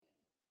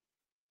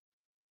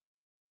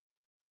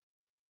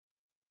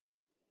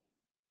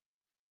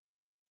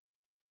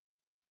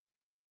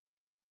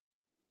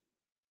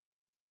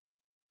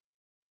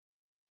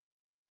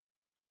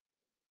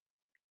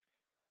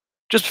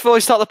Just before we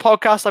start the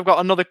podcast, I've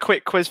got another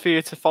quick quiz for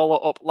you to follow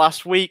up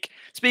last week.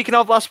 Speaking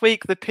of last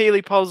week, the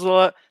Peely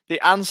Puzzler,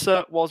 the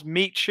answer was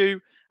Michu.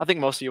 I think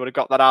most of you would have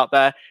got that out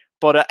there.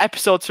 But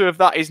episode 2 of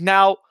that is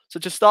now. So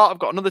to start, I've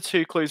got another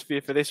 2 clues for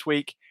you for this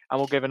week, and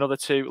we'll give another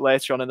 2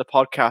 later on in the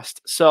podcast.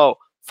 So,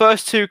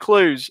 first 2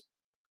 clues.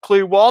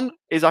 Clue 1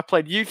 is I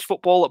played youth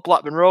football at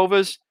Blackburn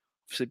Rovers,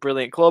 obviously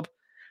brilliant club,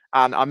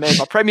 and I made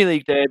my Premier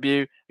League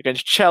debut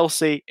against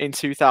Chelsea in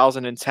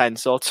 2010.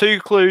 So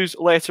 2 clues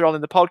later on in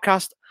the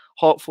podcast.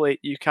 Hopefully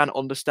you can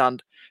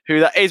understand who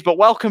that is. But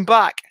welcome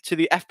back to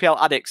the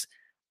FPL Addicts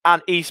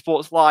and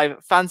Esports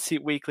Live Fantasy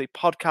Weekly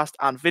podcast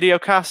and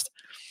videocast.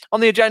 On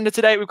the agenda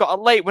today, we've got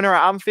a late winner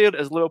at Anfield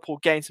as Liverpool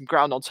gained some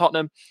ground on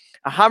Tottenham,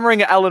 a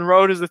hammering at Ellen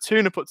Road as the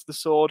Tuna put to the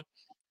sword,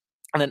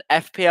 and an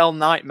FPL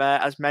nightmare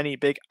as many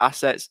big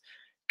assets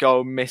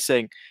go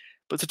missing.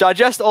 But to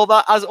digest all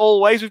that, as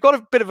always, we've got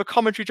a bit of a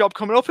commentary job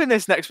coming up in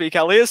this next week,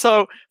 Elliot.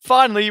 So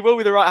finally, you will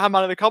be the right-hand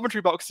man in the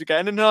commentary box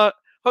again, and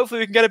hopefully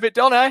we can get a bit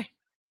done, eh?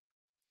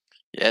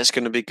 Yeah, it's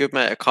going to be good,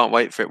 mate. I can't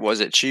wait for it.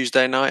 Was it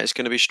Tuesday night? It's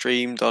going to be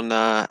streamed on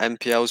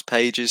MPL's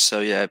pages.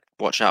 So, yeah,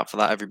 watch out for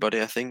that,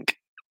 everybody, I think.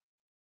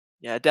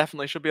 Yeah,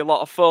 definitely should be a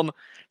lot of fun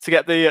to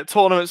get the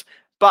tournaments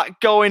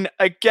back going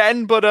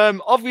again. But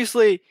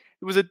obviously,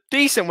 it was a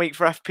decent week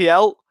for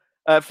FPL,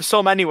 for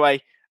some anyway.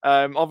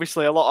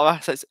 Obviously, a lot of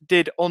assets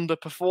did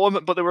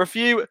underperform, but there were a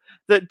few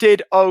that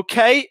did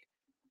okay.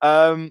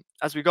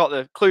 As we got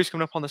the clues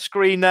coming up on the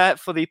screen there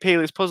for the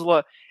Peely's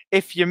Puzzler,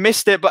 if you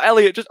missed it. But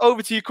Elliot, just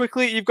over to you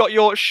quickly. You've got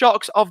your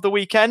shocks of the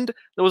weekend.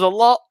 There was a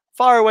lot.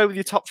 Fire away with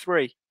your top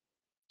 3.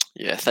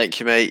 Yeah, thank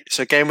you, mate.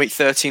 So game week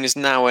 13 has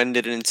now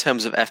ended, and in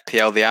terms of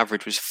FPL, the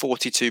average was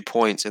 42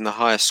 points, and the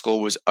highest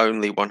score was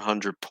only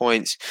 100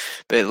 points.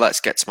 But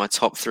let's get to my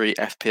top 3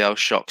 FPL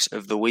shocks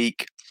of the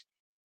week.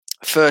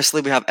 Firstly,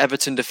 we have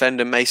Everton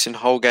defender Mason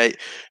Holgate,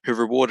 who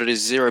rewarded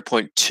his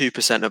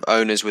 0.2% of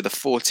owners with a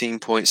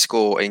 14-point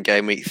score in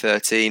game week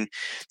 13.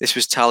 This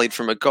was tallied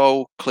from a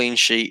goal, clean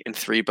sheet, and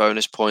 3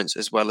 bonus points,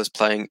 as well as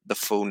playing the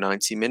full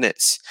 90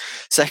 minutes.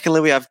 Secondly,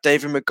 we have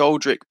David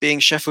McGoldrick. Being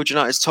Sheffield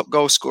United's top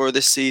goal scorer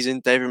this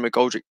season, David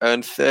McGoldrick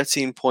earned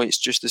 13 points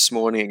just this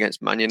morning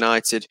against Man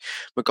United.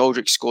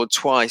 McGoldrick scored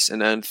twice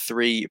and earned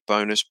 3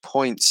 bonus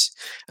points.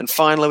 And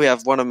finally, we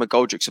have one of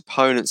McGoldrick's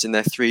opponents in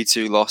their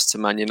 3-2 loss to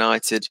Man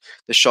United,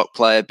 the shock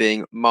player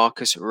being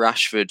Marcus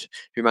Rashford,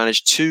 who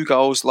managed 2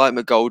 goals like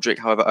McGoldrick,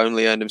 however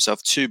only earned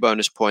himself 2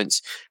 bonus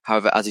points.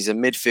 However, as he's a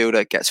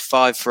midfielder, gets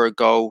 5 for a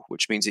goal,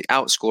 which means he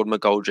outscored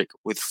McGoldrick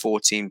with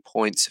 14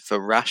 points for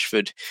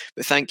Rashford.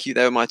 But thank you,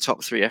 they were my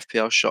top 3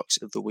 FPL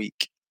shocks of the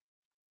week.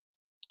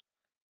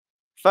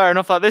 Fair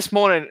enough. Like this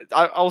morning,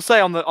 I'll say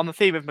on the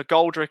theme of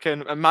McGoldrick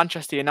and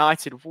Manchester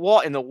United,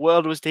 what in the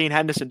world was Dean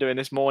Henderson doing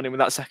this morning with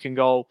that second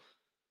goal?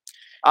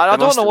 I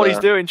don't know what he's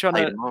doing trying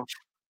to...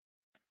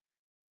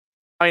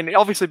 I mean,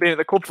 obviously being at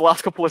the club for the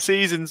last couple of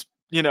seasons,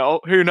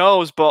 who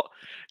knows? But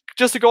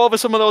just to go over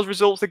some of those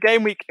results, the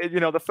game week,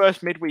 the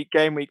first midweek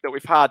game week that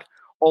we've had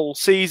all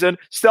season,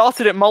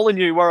 started at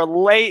Molineux, where a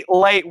late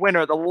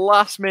winner at the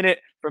last minute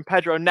from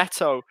Pedro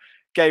Neto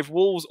gave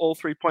Wolves all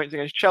 3 points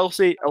against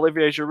Chelsea.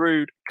 Olivier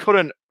Giroud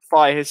couldn't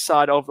fire his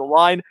side over the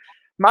line.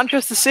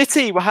 Manchester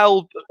City were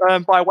held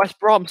by West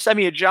Brom.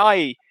 Semi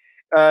Ajayi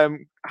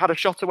had a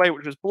shot away,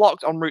 which was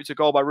blocked en route to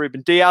goal by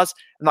Ruben Diaz,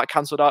 and that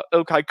cancelled out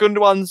Ilkay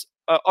Gundogan's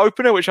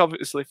opener, which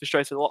obviously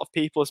frustrated a lot of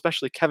people,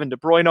 especially Kevin De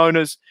Bruyne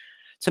owners,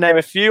 to name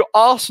a few.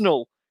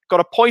 Arsenal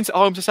got a point at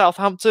home to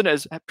Southampton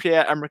as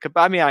Pierre-Emerick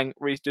Aubameyang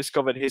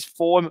rediscovered his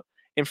form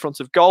in front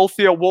of goal.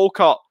 Theo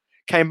Walcott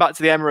came back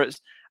to the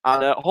Emirates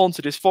and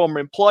haunted his former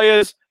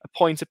employers, a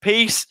point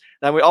apiece.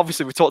 Then we talked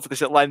about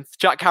this at length.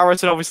 Jack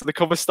Harrison, obviously the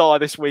cover star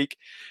this week.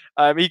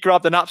 He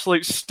grabbed an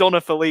absolute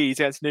stunner for Leeds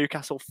against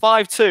Newcastle,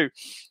 5-2.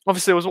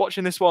 Obviously, I was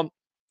watching this one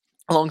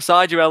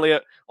alongside you,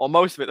 Elliot, or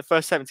most of it, the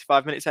first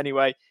 75 minutes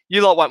anyway.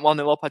 You lot went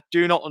 1-0 up. I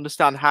do not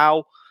understand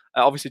how.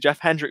 Obviously, Jeff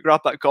Hendrick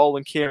grabbed that goal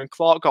and Kieran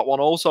Clark got one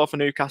also for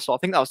Newcastle. I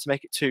think that was to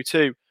make it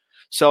 2-2.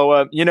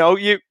 So,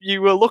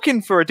 you were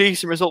looking for a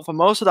decent result for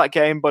most of that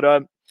game,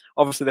 but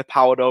obviously they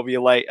powered over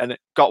you late and it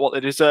got what they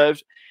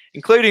deserved,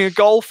 including a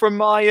goal from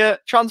my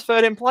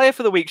transferred in player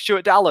for the week,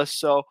 Stuart Dallas.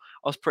 So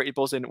I was pretty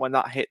buzzing when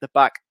that hit the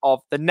back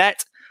of the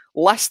net.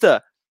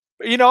 Leicester,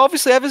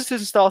 obviously Everton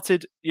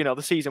started,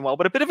 the season well,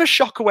 but a bit of a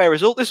shock-away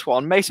result, this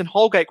one. Mason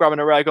Holgate grabbing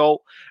a rare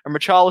goal and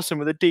Richarlison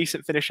with a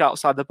decent finish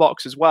outside the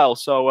box as well.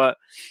 So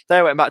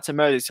they went back to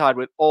Merseyside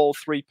with all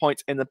 3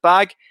 points in the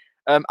bag.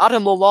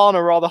 Adam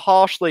Lallana rather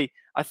harshly,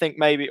 I think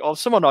maybe, or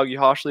someone argue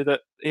harshly,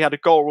 that he had a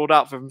goal ruled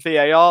out from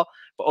VAR,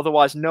 but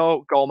otherwise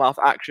no goal-mouth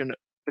action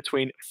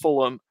between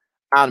Fulham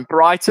and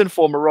Brighton.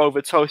 Former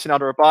Rover Tosin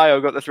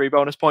Adarabioyo got the 3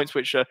 bonus points,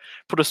 which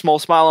put a small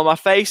smile on my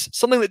face.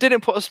 Something that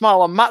didn't put a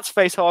smile on Matt's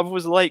face, however,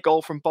 was a late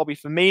goal from Bobby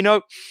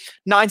Firmino.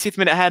 90th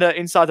minute header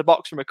inside the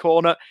box from a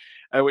corner,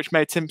 which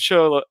made Tim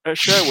Sherwood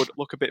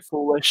look a bit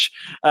foolish.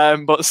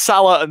 But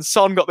Salah and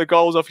Son got the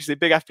goals, obviously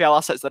big FPL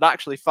assets that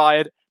actually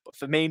fired. But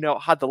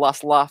Firmino had the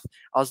last laugh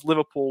as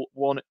Liverpool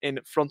won in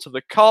front of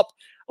the Kop.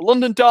 A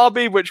London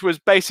derby, which was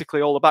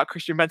basically all about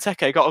Christian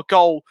Benteke, got a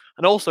goal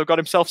and also got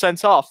himself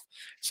sent off.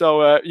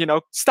 So,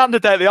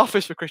 standard day at the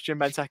office for Christian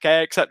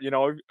Benteke, except, he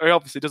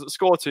obviously doesn't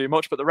score too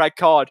much, but the red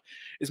card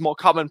is more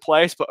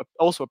commonplace, but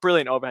also a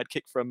brilliant overhead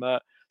kick from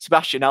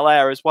Sebastian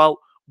Haller as well.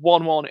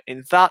 1-1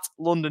 in that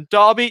London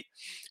derby.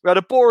 We had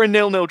a boring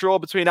 0-0 draw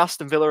between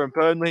Aston Villa and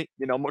Burnley.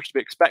 Much to be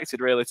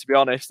expected, really, to be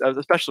honest,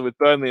 especially with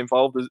Burnley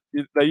involved.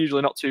 They're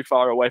usually not too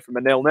far away from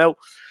a 0-0.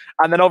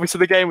 And then obviously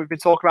the game we've been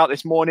talking about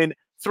this morning,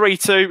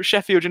 3-2,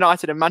 Sheffield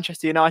United and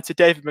Manchester United.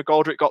 David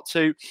McGoldrick got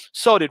 2.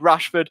 So did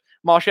Rashford.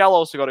 Martial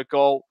also got a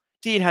goal.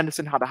 Dean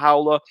Henderson had a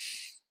howler.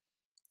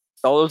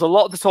 So there was a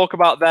lot to talk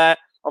about there.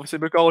 Obviously,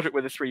 McGoldrick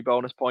with the 3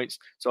 bonus points.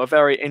 So a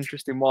very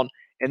interesting one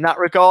in that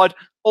regard.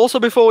 Also,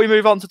 before we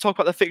move on to talk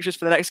about the fixtures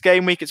for the next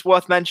game week, it's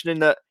worth mentioning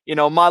that,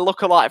 my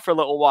lookalike for a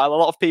little while, a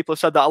lot of people have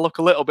said that I look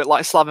a little bit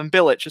like Slaven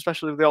Bilic,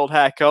 especially with the old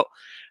haircut,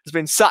 has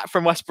been sacked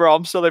from West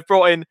Brom. So they've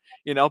brought in,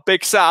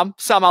 Big Sam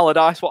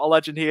Allardyce, what a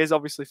legend he is,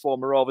 obviously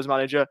former Rovers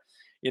manager.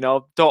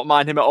 Don't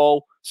mind him at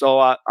all. So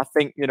I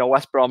think,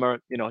 West Brom are,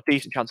 a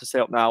decent chance to stay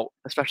up now,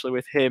 especially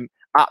with him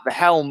at the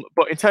helm.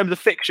 But in terms of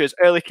fixtures,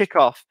 early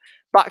kickoff,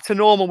 back to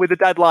normal with the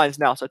deadlines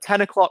now. So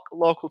 10 o'clock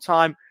local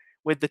time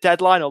with the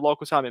deadline, or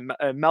local time in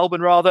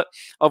Melbourne, rather.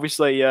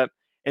 Obviously,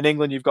 in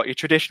England, you've got your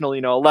traditional,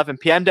 11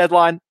 p.m.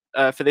 deadline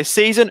for this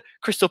season.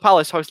 Crystal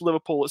Palace host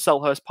Liverpool at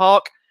Selhurst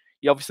Park.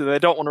 Obviously, they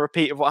don't want a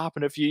repeat of what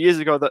happened a few years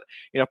ago that,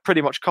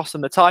 pretty much cost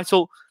them the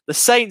title. The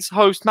Saints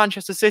host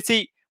Manchester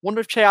City. Wonder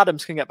if Che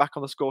Adams can get back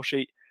on the score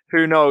sheet.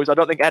 Who knows? I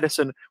don't think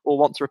Edison will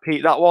want to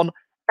repeat that one.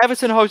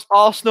 Everton host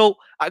Arsenal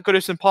at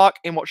Goodison Park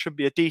in what should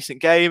be a decent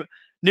game.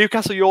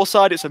 Newcastle, your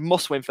side, it's a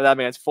must-win for them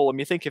against Fulham.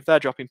 You think if they're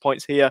dropping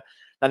points here,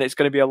 then it's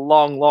going to be a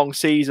long, long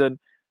season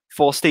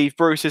for Steve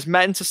Bruce's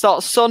men. To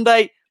start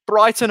Sunday,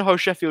 Brighton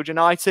host Sheffield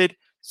United.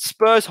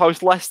 Spurs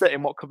host Leicester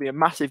in what could be a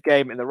massive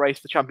game in the race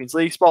for Champions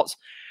League spots.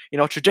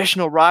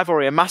 Traditional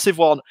rivalry, a massive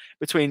one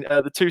between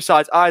the two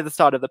sides, either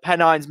side of the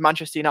Pennines.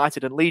 Manchester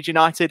United and Leeds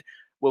United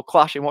will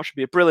clash in what should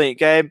be a brilliant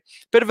game.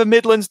 Bit of a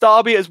Midlands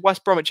derby as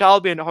West Bromwich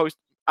Albion host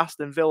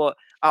Aston Villa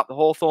at the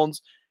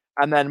Hawthorns.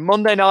 And then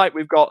Monday night,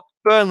 we've got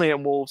Burnley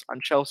and Wolves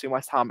and Chelsea and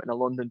West Ham in a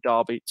London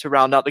derby to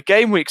round out the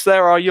game weeks.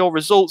 There are your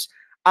results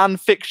and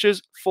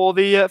fixtures for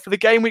the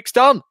game weeks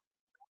done.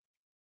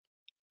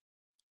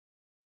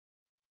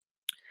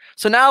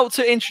 So now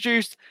to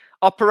introduce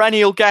our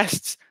perennial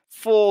guests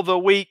for the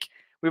week.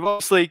 We've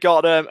obviously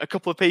got a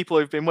couple of people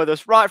who've been with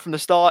us right from the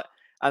start,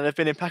 and they've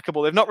been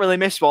impeccable. They've not really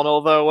missed one,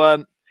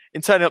 although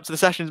in turning up to the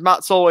sessions,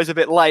 Matt's always a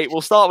bit late.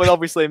 We'll start with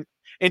obviously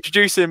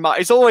introducing Matt.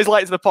 He's always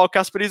late to the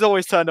podcast, but he's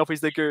always turned up.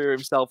 He's the guru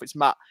himself. It's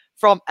Matt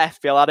from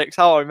FPL Addicts.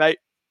 How are you, mate?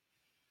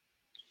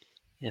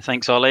 Yeah,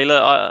 thanks, Ollie.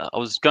 Look, I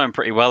was going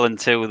pretty well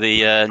until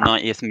the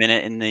 90th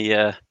minute in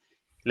the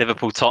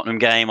Liverpool-Tottenham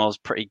game. I was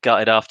pretty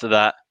gutted after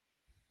that.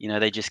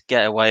 They just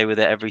get away with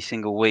it every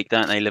single week,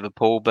 don't they,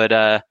 Liverpool? But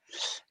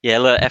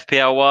look,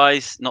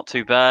 FPL-wise, not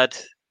too bad.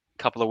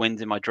 A couple of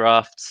wins in my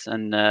drafts,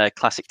 and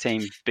classic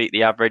team beat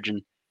the average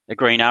and a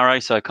green arrow,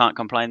 so I can't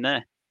complain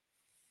there.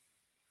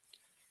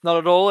 Not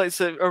at all.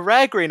 It's a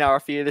rare green arrow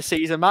for you this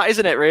season, Matt,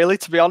 isn't it, really,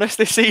 to be honest,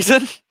 this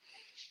season?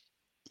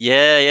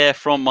 Yeah,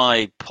 from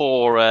my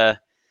poor, I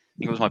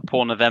think it was my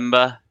poor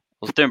November. I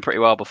was doing pretty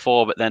well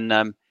before, but then,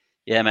 mate,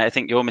 I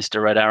think you're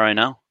Mr. Red Arrow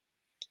now.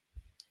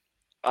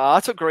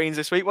 I took greens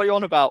this week. What are you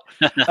on about?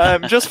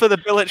 Just for the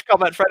Bilic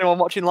comment for anyone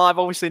watching live,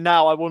 obviously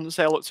now I wouldn't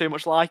say I look too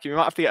much like you. We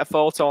might have to get a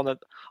photo on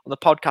the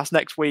podcast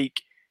next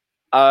week.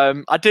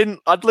 I did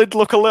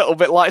look a little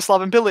bit like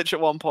Slaven Bilic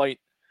at one point.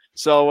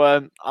 So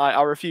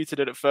I refuted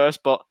it at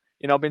first, but,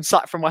 I've been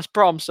sacked from West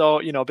Brom, so,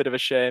 a bit of a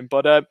shame.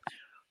 But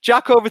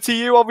Jack, over to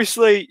you.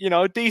 Obviously,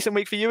 a decent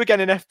week for you again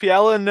in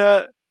FPL, and,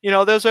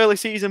 those early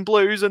season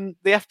blues and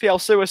the FPL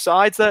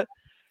suicides are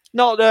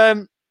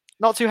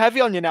not too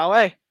heavy on you now,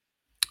 eh?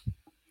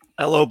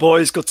 Hello,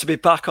 boys. Good to be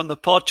back on the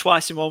pod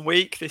twice in 1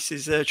 week. This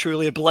is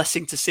truly a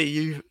blessing to see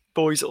you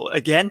boys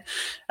again.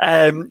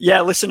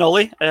 Listen,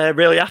 Ollie,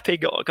 really happy.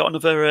 Got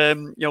another, a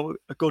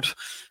good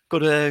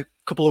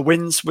couple of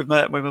wins with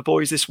my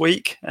boys this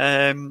week.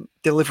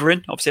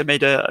 Delivering. Obviously, I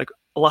made a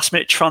last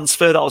minute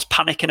transfer that I was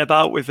panicking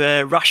about with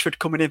Rashford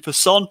coming in for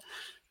Son.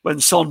 When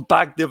Son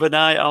bagged the other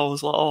night, I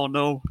was like, oh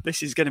no,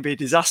 this is going to be a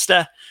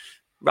disaster.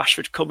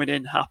 Rashford coming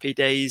in, happy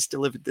days,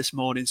 delivered this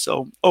morning.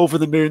 So over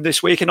the moon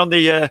this week. And on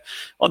the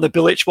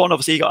Bilic one,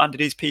 obviously he got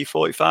handed his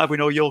P45. We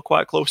know you're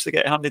quite close to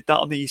get handed that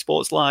on the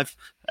Esports Live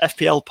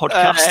FPL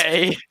podcast.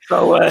 Hey.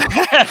 So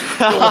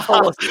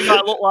it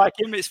might look like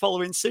him. It's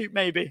following suit,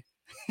 maybe.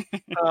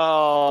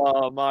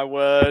 Oh my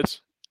word!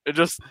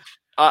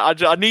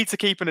 I need to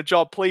keep in a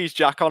job, please,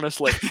 Jack.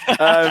 Honestly,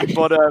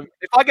 but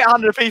if I get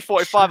handed a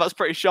P45, that's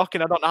pretty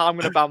shocking. I don't know how I'm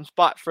going to bounce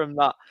back from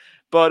that.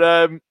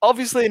 But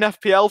obviously, in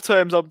FPL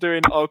terms, I'm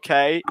doing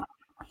okay.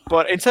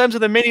 But in terms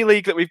of the mini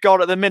league that we've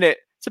got at the minute,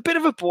 it's a bit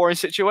of a boring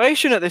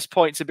situation at this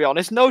point, to be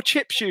honest. No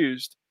chips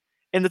used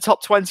in the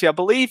top 20. I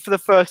believe for the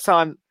first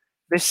time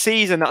this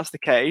season, that's the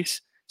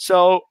case.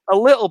 So a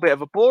little bit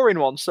of a boring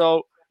one.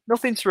 So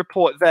nothing to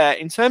report there.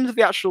 In terms of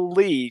the actual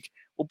league,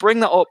 we'll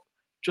bring that up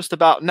just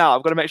about now.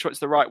 I've got to make sure it's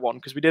the right one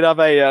because we did have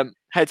a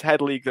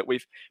head-to-head league that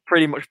we've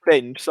pretty much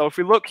binned. So if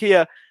we look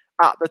here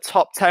at the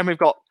top 10, we've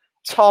got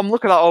Tom.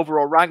 Look at that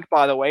overall rank,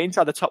 by the way.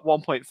 Inside the top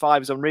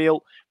 1.5 is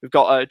unreal. We've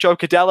got Joe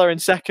Cadella in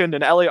second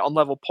and Elliot on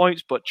level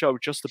points, but Joe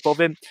just above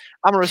him.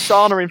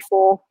 Amarasana in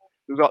fourth.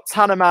 We've got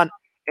Tanaman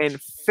in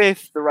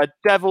fifth. The Red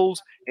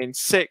Devils in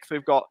sixth.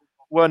 We've got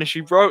Werner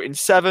She Wrote in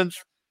seventh.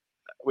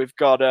 We've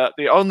got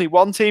the only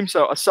one team,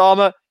 so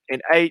Osama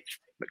in eighth.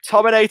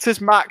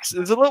 McTominators, Max.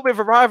 There's a little bit of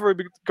a rivalry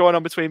going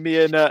on between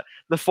me and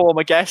the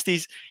former guest.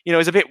 He's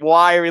a bit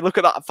wiry. Look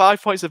at that,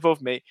 5 points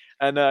above me,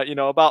 and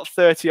about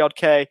 30 odd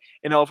K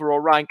in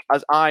overall rank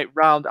as I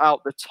round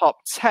out the top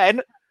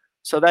 10.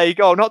 So there you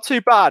go, not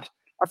too bad.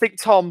 I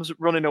think Tom's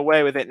running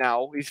away with it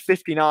now. He's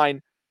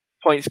 59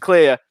 points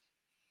clear,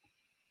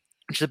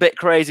 which is a bit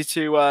crazy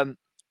to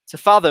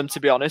fathom, to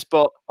be honest.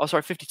 But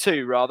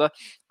 52 rather.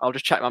 I'll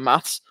just check my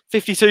maths.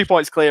 52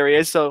 points clear he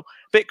is. So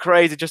bit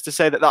crazy just to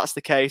say that that's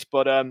the case,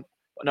 but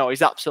no,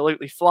 he's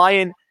absolutely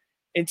flying.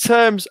 In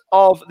terms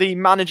of the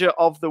manager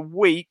of the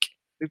week,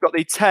 we've got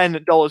the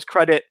 $10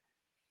 credit,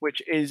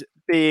 which is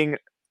being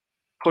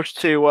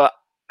pushed to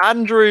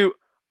Andrew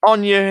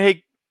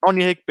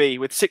Onyehigbe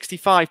with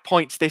 65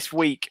 points this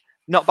week.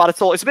 Not bad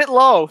at all. It's a bit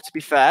low, to be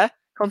fair,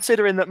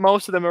 considering that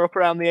most of them are up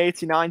around the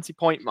 80-90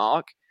 point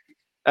mark,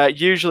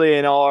 usually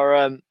in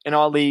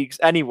our leagues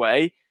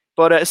anyway.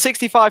 But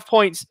 65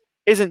 points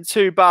isn't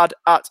too bad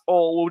at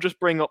all. We'll just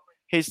bring up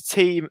his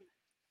team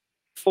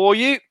for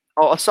you.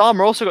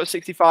 Osama also got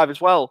 65 as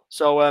well,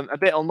 so a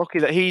bit unlucky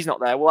that he's not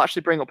there. We'll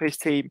actually bring up his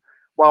team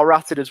while we're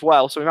at it as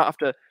well, so we might have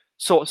to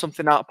sort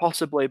something out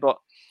possibly, but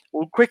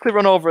we'll quickly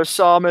run over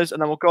Osama's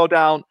and then we'll go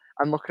down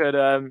and look at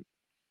the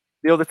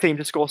other team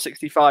to score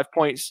 65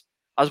 points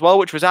as well,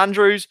 which was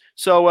Andrews.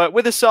 So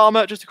with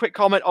Osama, just a quick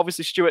comment,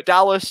 obviously Stuart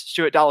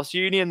Dallas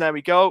Union, there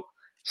we go.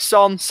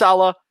 Son,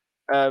 Salah,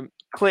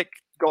 Click,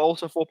 got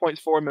also 4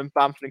 points for him, and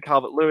Bamford and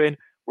Calvert-Lewin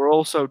were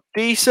also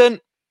decent.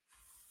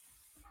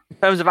 In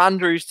terms of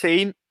Andrew's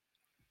team, I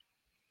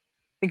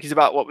think he's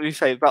about, what would you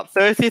say, about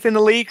 30th in the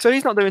league, so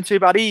he's not doing too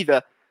bad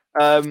either.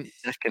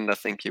 Second, I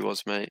think he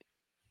was, mate.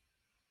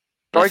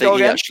 Sorry, go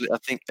again?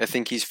 I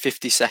think he's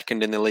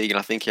 52nd in the league, and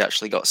I think he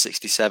actually got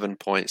 67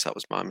 points. That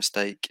was my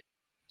mistake.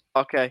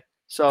 Okay,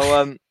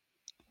 so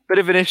bit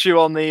of an issue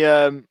on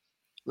the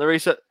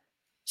reset.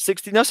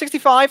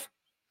 65.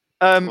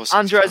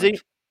 Andrezi.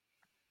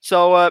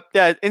 So,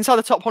 inside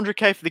the top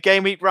 100k for the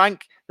game week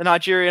rank, the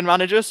Nigerian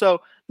manager. So,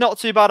 not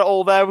too bad at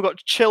all there. We've got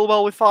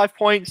Chilwell with 5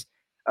 points.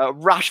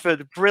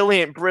 Rashford,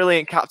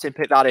 brilliant captain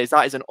pick that is.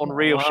 That is an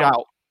unreal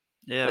shout.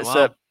 Yeah,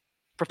 it's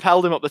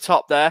propelled him up the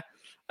top there.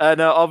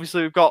 And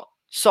obviously, we've got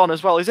Son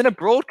as well. He's in a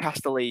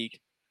broadcaster league.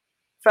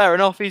 Fair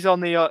enough. He's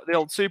on the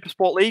old Super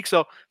Sport League.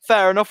 So,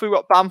 fair enough. We've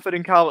got Bamford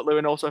and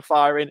Calvert-Lewin also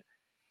firing.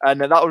 And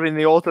that would have been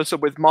the auto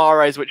sub with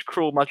Mahrez, which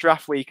cruelled my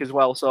draft week as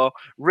well. So,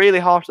 really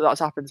harsh that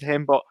that's happened to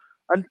him. But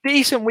a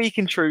decent week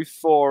in truth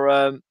for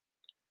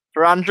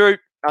Andrew,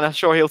 and I'm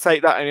sure he'll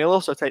take that, and he'll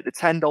also take the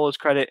 $10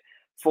 credit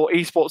for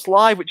Esports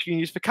Live, which you can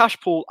use for cash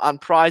pool and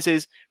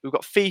prizes. We've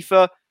got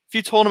FIFA, a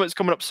few tournaments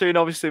coming up soon.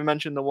 Obviously, we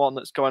mentioned the one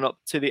that's going up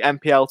to the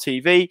MPL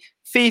TV,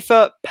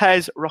 FIFA,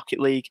 PES, Rocket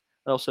League,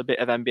 and also a bit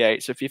of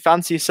NBA. So if you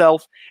fancy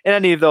yourself in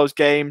any of those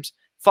games,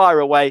 fire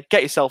away,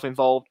 get yourself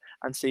involved,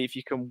 and see if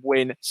you can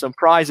win some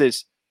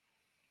prizes.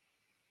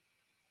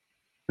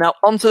 Now,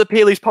 on to the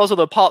Peely's Puzzle,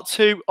 the part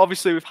 2.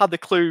 Obviously, we've had the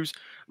clues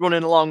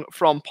running along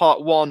from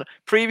part 1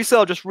 previously.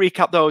 I'll just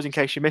recap those in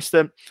case you missed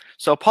them.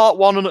 So, part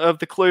 1 of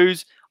the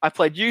clues, I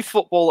played youth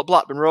football at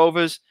Blackburn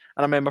Rovers,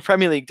 and I made my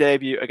Premier League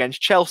debut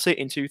against Chelsea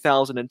in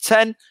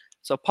 2010.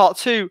 So, part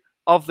 2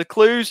 of the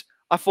clues,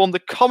 I formed the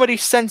comedy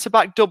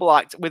centre-back double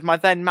act with my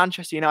then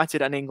Manchester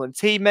United and England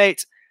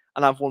teammate,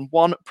 and I've won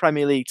 1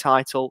 Premier League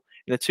title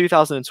in the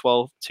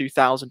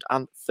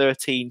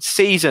 2012-2013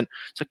 season.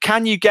 So,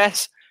 can you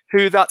guess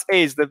who that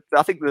is?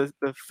 I think the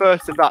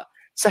first of that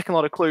second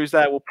lot of clues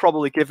there will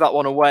probably give that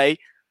one away.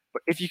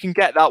 But if you can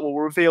get that, we'll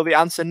reveal the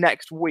answer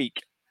next week.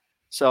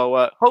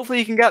 So hopefully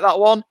you can get that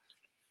one.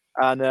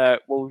 And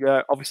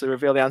we'll obviously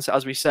reveal the answer,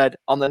 as we said,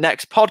 on the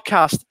next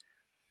podcast.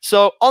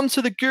 So on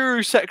to the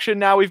Guru section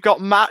now. We've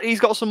got Matt. He's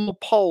got some more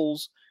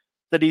polls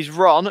that he's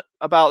run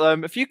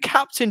about a few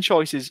captain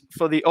choices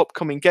for the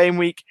upcoming game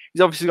week.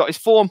 He's obviously got his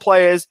form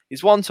players,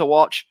 his 1 to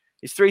watch,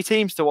 his 3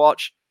 teams to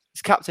watch,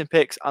 his captain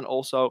picks, and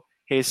also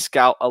his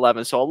Scout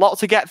 11. So a lot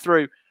to get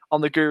through on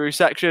the Guru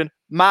section.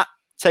 Matt,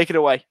 take it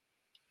away.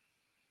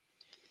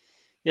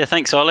 Yeah,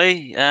 thanks,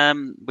 Ollie.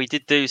 We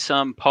did do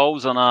some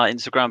polls on our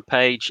Instagram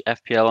page,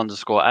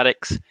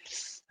 FPL_addicts.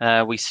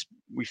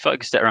 We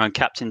focused it around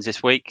captains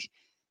this week.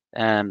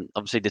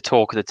 Obviously, the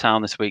talk of the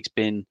town this week's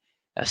been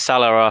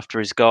Salah after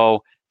his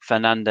goal,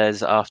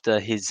 Fernandes after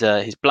his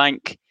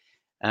blank,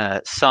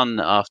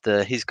 Son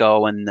after his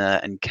goal,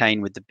 and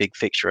Kane with the big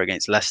fixture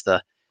against Leicester,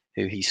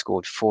 who he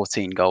scored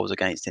 14 goals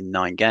against in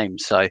 9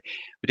 games. So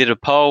we did a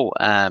poll.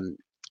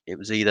 It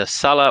was either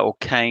Salah or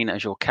Kane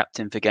as your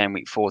captain for game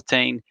week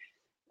 14,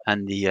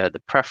 and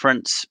the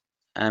preference,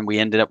 and we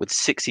ended up with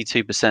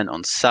 62%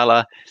 on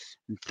Salah,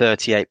 and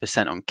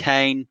 38% on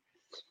Kane.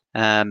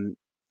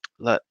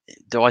 Look,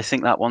 do I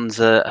think that one's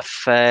a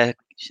fair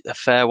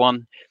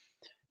one?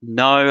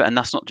 No, and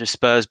that's not just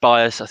Spurs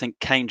bias. I think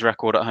Kane's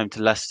record at home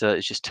to Leicester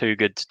is just too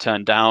good to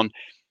turn down.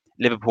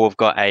 Liverpool have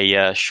got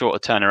a shorter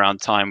turnaround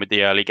time with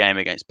the early game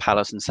against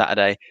Palace on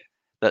Saturday.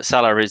 That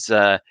Salah is,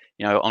 on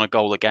a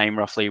goal a game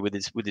roughly with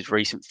his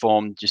recent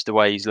form, just the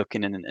way he's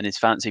looking and his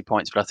fancy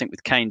points. But I think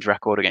with Kane's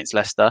record against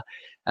Leicester,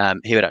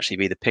 he would actually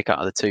be the pick out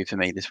of the two for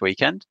me this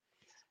weekend.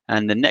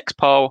 And the next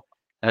poll,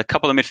 a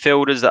couple of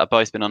midfielders that have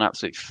both been on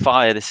absolute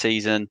fire this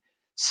season,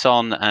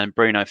 Son and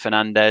Bruno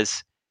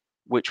Fernandes.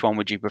 Which one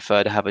would you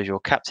prefer to have as your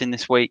captain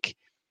this week?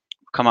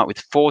 Come out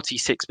with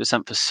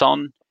 46% for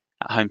Son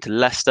at home to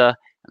Leicester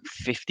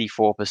and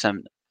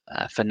 54%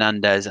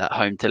 Fernandes at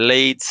home to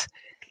Leeds.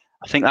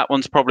 I think that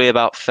one's probably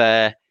about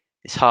fair.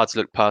 It's hard to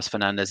look past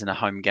Fernandes in a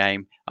home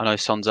game. I know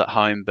Son's at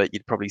home, but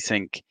you'd probably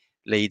think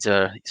Leeds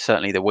are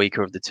certainly the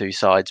weaker of the two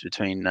sides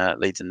between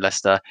Leeds and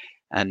Leicester.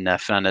 And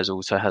Fernandes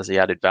also has the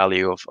added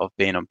value of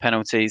being on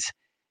penalties.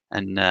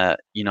 And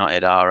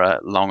United are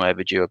long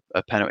overdue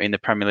a penalty in the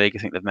Premier League. I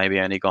think they've maybe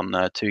only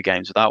gone 2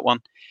 games without one.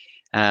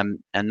 And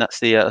that's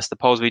the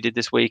polls we did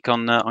this week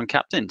on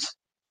captains.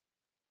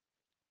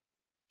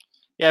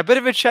 Yeah, a bit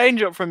of a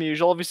change up from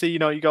usual. Obviously,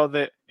 you got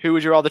the who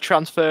would you rather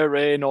transfer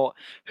in or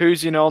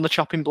who's, on the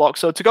chopping block.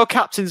 So to go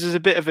captains is a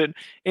bit of an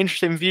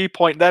interesting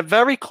viewpoint. They're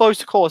very close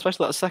to call,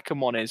 especially that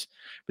second one is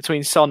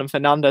between Son and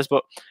Fernandes.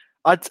 But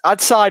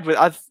I'd side with,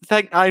 I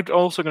think I'm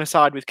also going to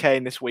side with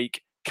Kane this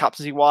week,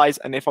 captaincy wise.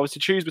 And if I was to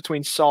choose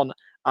between Son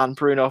and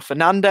Bruno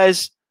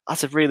Fernandes,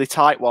 that's a really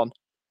tight one.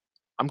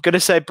 I'm going to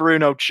say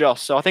Bruno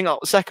just. So I think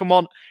that second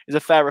one is a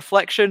fair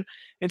reflection.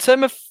 In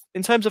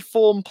terms of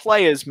form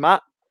players,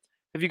 Matt,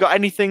 have you got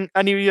any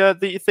that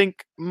you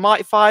think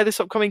might fire this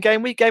upcoming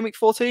game week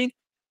 14?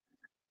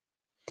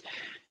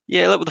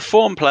 Yeah, look, with the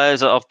form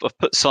players, I've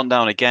put Son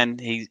down again.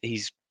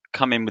 He's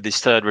come in with his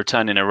third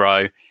return in a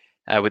row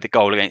with the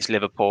goal against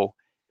Liverpool.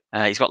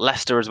 He's got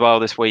Leicester as well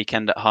this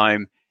weekend at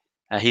home.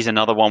 He's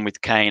another one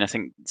with Kane. I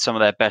think some of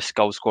their best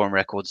goal scoring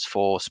records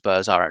for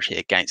Spurs are actually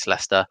against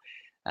Leicester.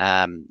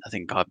 I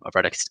think I've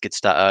read a good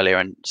stat earlier,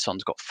 and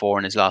Son's got 4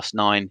 in his last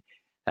 9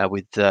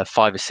 with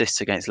 5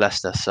 assists against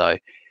Leicester. So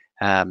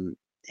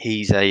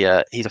he's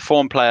a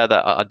form player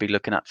that I'd be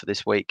looking at for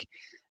this week.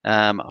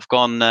 I've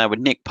gone with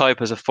Nick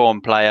Pope as a form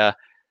player.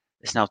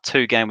 It's now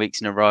 2 game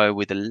weeks in a row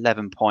with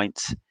 11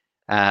 points,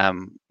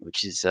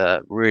 which is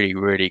really,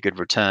 really good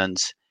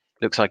returns.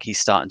 Looks like he's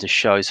starting to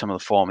show some of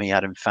the form he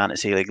had in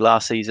Fantasy League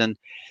last season.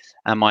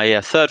 And my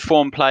third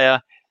form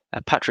player,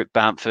 Patrick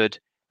Bamford,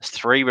 has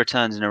 3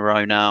 returns in a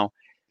row now.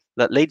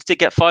 That Leeds did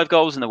get 5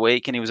 goals in the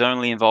week, and he was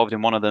only involved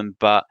in one of them.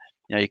 But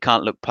you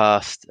can't look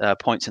past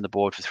points on the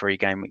board for 3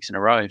 game weeks in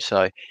a row.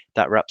 So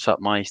that wraps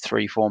up my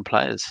 3 form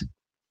players.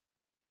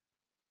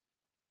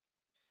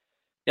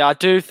 Yeah, I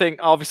do think,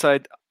 obviously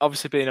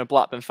being a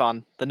Blackburn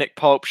fan, the Nick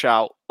Pope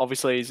shout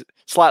obviously is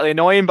slightly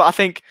annoying, but I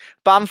think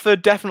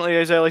Bamford definitely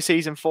is early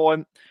season for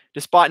him,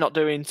 despite not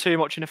doing too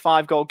much in a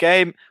 5-goal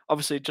game.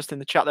 Obviously, just in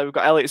the chat there, we've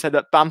got Elliot said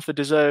that Bamford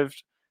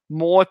deserved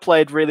more,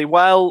 played really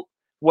well,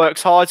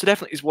 works hard, so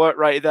definitely his work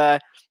rate there,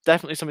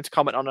 definitely something to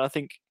comment on, and I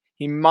think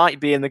he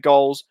might be in the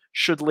goals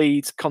should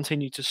Leeds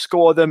continue to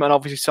score them, and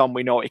obviously Son,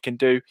 we know what he can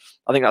do.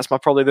 I think that's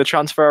probably the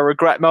transfer I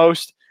regret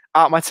most.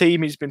 Out of my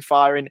team, he's been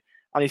firing,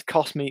 and he's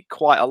cost me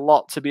quite a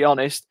lot, to be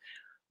honest.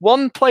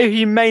 One player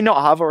you may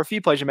not have, or a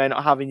few players you may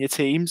not have in your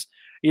teams,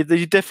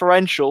 the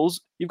differentials,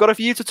 you've got a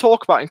few to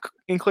talk about,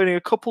 including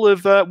a couple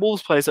of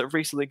Wolves players that have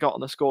recently got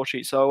on the score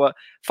sheet. So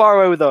far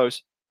away with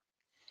those.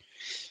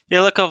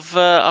 Yeah, look,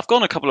 I've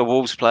gone a couple of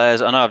Wolves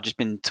players. I know I've just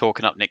been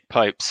talking up Nick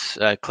Pope's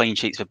clean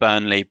sheets for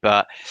Burnley,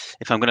 but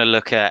if I'm going to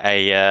look at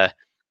a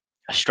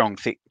strong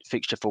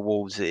fixture for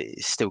Wolves,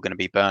 it's still going to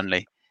be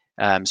Burnley,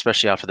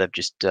 especially after they've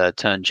just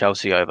turned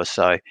Chelsea over.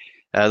 So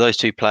those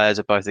 2 players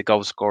are both the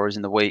goal scorers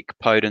in the week.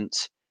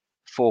 Podence,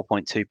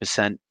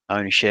 4.2%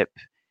 ownership.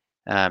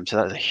 So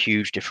that's a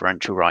huge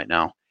differential right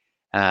now.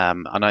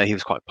 I know he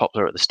was quite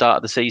popular at the start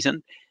of the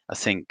season. I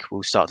think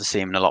we'll start to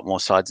see him in a lot more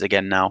sides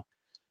again now.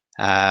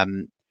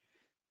 Pedro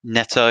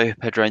Neto,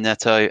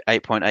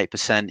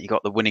 8.8%. He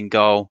got the winning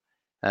goal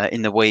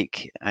in the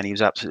week, and he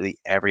was absolutely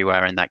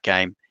everywhere in that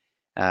game.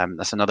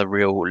 That's another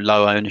real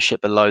low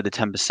ownership below the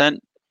 10%.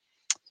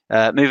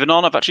 Moving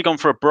on, I've actually gone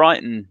for a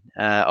Brighton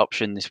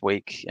option this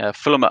week.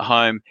 Fulham at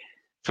home.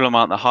 Fulham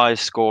aren't the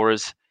highest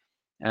scorers.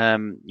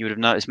 You would have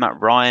noticed Matt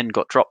Ryan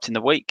got dropped in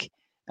the week,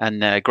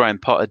 and Graham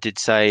Potter did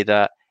say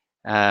that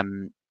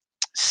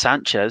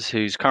Sanchez,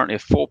 who's currently a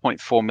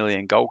 4.4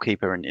 million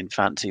goalkeeper in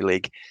Fantasy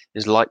League,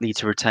 is likely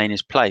to retain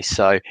his place.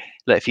 So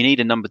if you need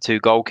a number 2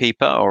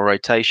 goalkeeper or a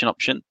rotation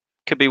option,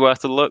 could be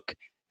worth a look.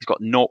 He's got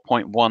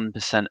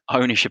 0.1%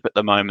 ownership at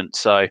the moment.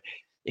 So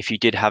if you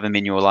did have him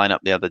in your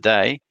lineup the other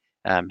day,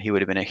 he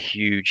would have been a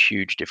huge,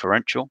 huge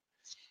differential.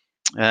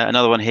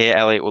 Another one here,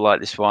 Elliot will like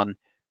this one.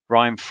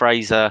 Ryan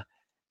Fraser,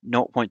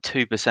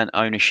 0.2%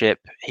 ownership.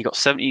 He got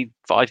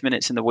 75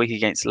 minutes in the week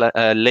against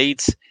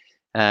Leeds,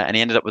 and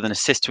he ended up with an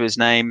assist to his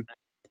name.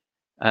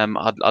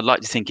 I'd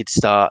like to think he'd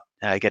start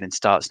getting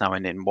starts now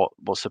in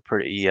what's a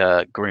pretty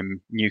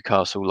grim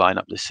Newcastle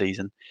lineup this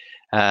season.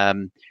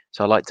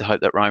 So I like to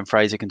hope that Ryan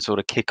Fraser can sort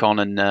of kick on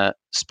and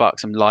spark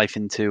some life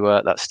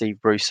into that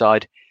Steve Bruce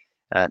side.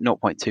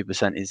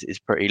 0.2% is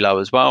pretty low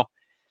as well.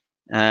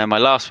 My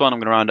last one, I'm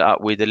going to round it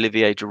up with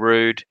Olivier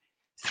Giroud.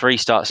 3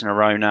 starts in a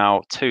row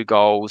now, 2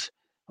 goals,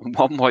 and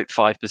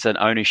 1.5%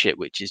 ownership,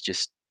 which is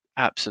just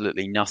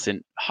absolutely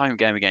nothing. Home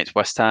game against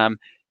West Ham,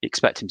 you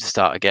expect him to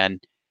start again.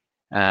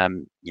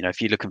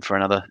 If you're looking for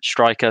another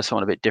striker,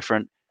 someone a bit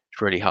different,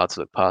 it's really hard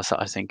to look past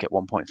that, I think, at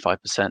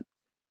 1.5%.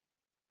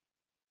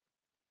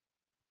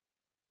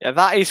 Yeah,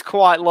 that is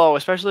quite low,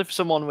 especially for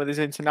someone with his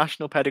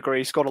international pedigree.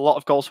 He's scored a lot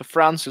of goals for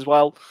France as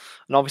well.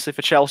 And obviously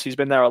for Chelsea, he's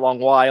been there a long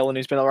while, and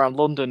he's been around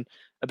London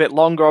a bit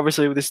longer,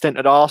 obviously, with his stint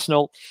at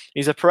Arsenal.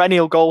 He's a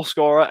perennial goal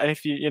scorer, and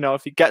if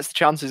he gets the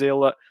chances,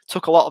 he'll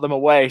took a lot of them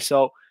away.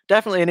 So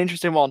definitely an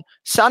interesting one.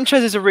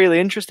 Sanchez is a really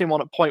interesting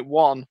one at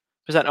 0.1%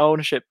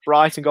 ownership,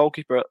 Brighton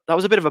goalkeeper. That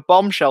was a bit of a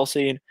bombshell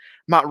seeing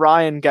Matt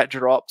Ryan get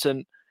dropped.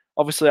 And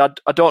obviously,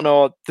 I don't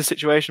know the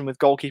situation with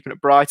goalkeeping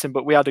at Brighton,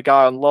 but we had a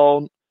guy on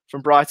loan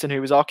from Brighton who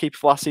was our keeper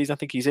for last season. I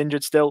think he's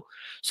injured still.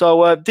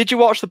 So did you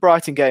watch the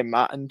Brighton game,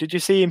 Matt? And did you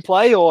see him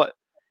play, or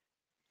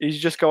is he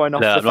just going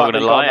off the I'm not fact going that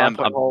to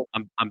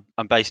lie.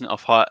 I'm basing it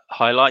off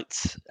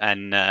highlights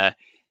and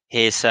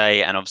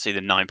hearsay, and obviously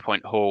the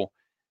 9-point haul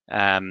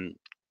and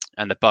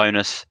the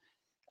bonus,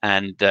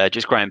 and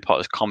just Graham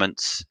Potter's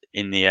comments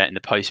in the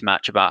post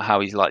match about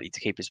how he's likely to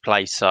keep his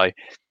place. So I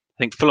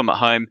think Fulham at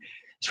home,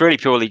 it's really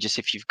purely just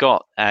if you've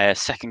got a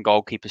second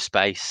goalkeeper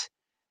space,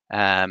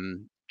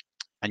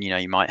 and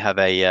you might have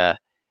a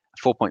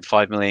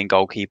 4.5 million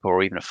goalkeeper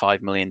or even a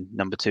 5 million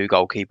number 2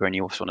 goalkeeper, and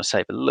you also want to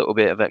save a little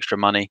bit of extra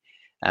money,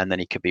 and then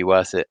he could be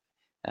worth it.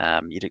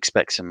 You'd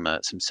expect some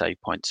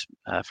save points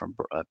from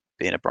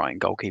being a Brighton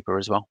goalkeeper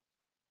as well.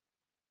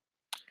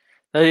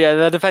 Yeah,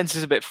 their defence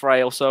is a bit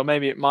frail, so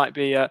maybe it might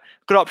be a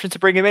good option to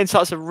bring him in. So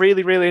that's a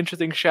really, really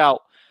interesting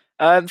shout.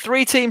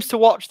 3 teams to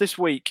watch this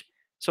week.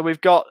 So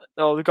we've got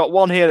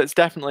one here that's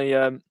definitely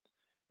an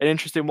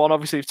interesting one.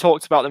 Obviously, we've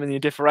talked about them in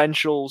your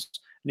differentials,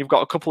 and you've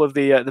got a couple of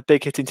the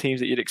big hitting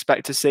teams that you'd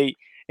expect to see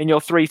in your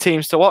 3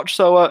 teams to watch.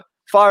 So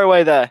fire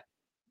away there.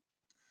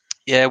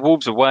 Yeah,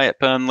 Wolves away at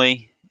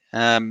Burnley.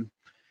 The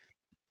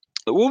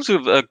Wolves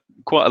are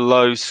quite a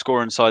low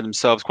scoring side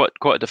themselves, quite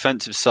a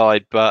defensive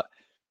side, but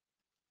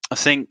I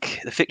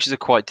think the fixtures are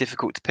quite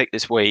difficult to pick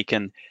this week,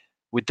 and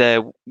with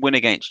their win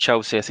against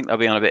Chelsea, I think they'll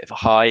be on a bit of a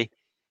high.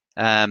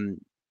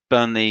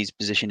 Burnley's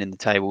position in the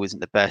table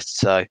isn't the best,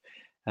 so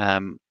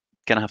going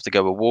to have to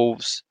go with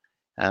Wolves.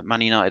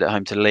 Man United at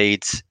home to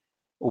Leeds,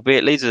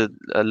 albeit Leeds are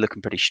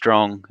looking pretty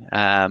strong,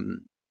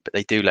 but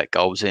they do let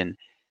goals in.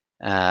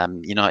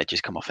 United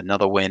just come off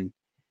another win,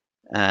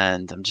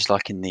 and I'm just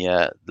liking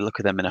the look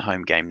of them in a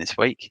home game this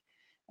week.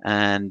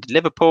 And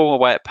Liverpool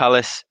away at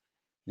Palace,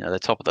 they're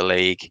top of the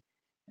league.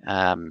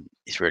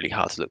 It's really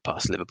hard to look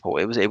past Liverpool.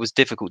 It was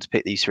difficult to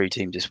pick these 3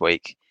 teams this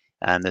week,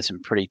 and there's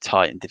some pretty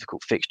tight and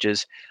difficult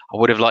fixtures. I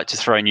would have liked to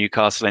throw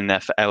Newcastle in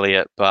there for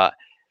Elliott, but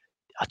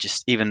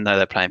even though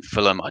they're playing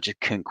Fulham, I just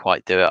couldn't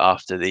quite do it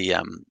after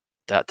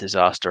that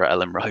disaster at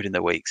Ellen Road in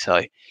the week.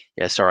 So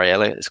yeah, sorry,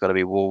 Elliott. It's got to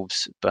be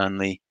Wolves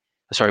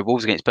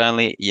against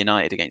Burnley,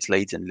 United against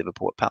Leeds, and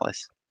Liverpool at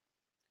Palace.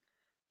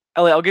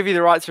 Elliot, I'll give you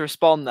the right to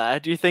respond there.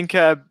 Do you think,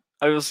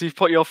 obviously you've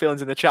put your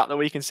feelings in the chat that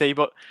we can see,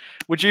 but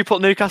would you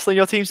put Newcastle in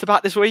your teams to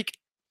back this week?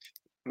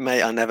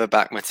 Mate, I never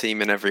back my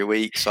team in every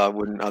week, so I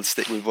wouldn't. I'd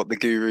stick with what the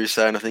guru's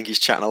saying. I think he's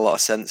chatting a lot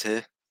of sense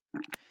here.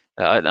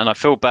 And I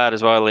feel bad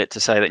as well, Elliot, to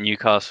say that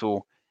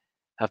Newcastle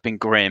have been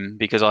grim,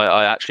 because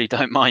I actually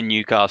don't mind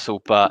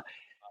Newcastle, but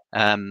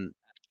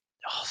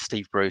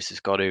Steve Bruce has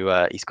got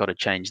to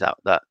change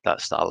that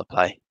style of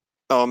play.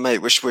 Oh mate,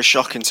 we're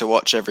shocking to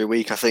watch every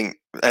week. I think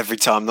every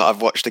time that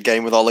I've watched a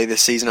game with Ollie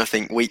this season, I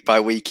think week by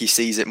week he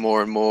sees it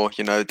more and more.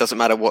 It doesn't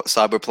matter what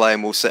side we're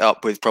playing, we'll sit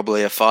up with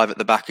probably a 5 at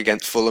the back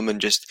against Fulham, and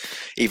just,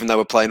 even though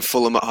we're playing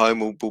Fulham at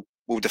home,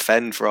 we'll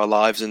defend for our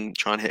lives and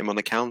try and hit him on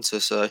the counter.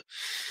 So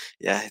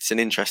yeah, it's an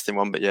interesting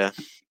one, but yeah.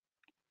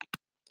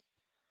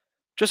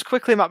 Just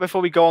quickly, Matt,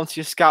 before we go on to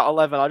your Scout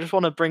 11, I just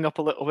want to bring up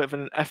a little bit of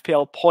an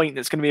FPL point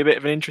that's going to be a bit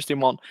of an interesting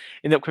one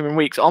in the upcoming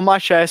weeks. On my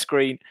share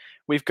screen,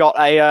 we've got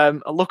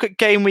a look at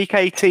game week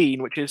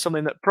 18, which is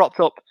something that propped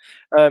up,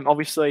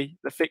 obviously,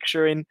 the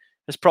fixturing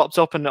has propped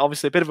up, and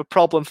obviously a bit of a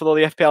problem for all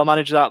the FPL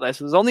managers out there.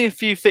 So there's only a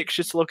few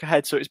fixtures to look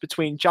ahead. So it's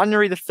between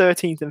January the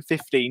 13th and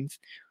 15th.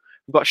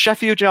 We've got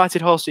Sheffield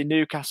United hosting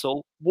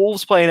Newcastle,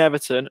 Wolves playing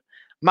Everton,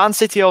 Man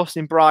City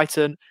hosting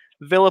Brighton,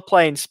 Villa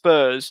playing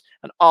Spurs,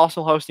 and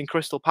Arsenal hosting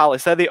Crystal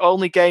Palace. They're the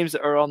only games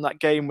that are on that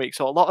game week.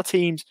 So a lot of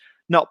teams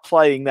not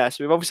playing there.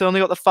 So we've obviously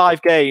only got the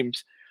 5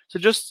 games. So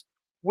just,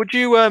 would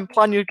you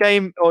plan your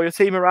game or your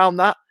team around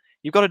that?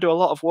 You've got to do a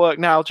lot of work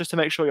now just to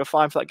make sure you're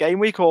fine for that game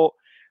week. Or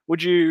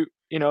would you,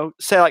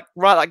 say like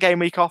write that game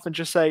week off and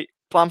just say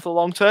plan for the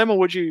long term? Or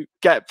would you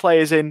get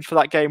players in for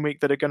that game week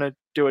that are going to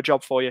do a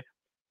job for you?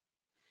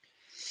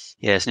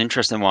 Yeah, it's an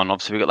interesting one.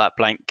 Obviously, we've got that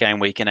blank game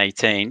week in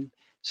 18.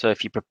 So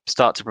if you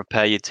start to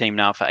prepare your team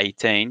now for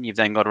 18, you've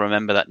then got to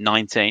remember that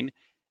 19,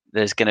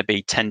 there's going to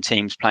be 10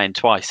 teams playing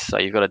twice, so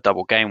you've got a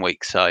double game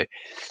week. So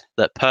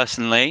that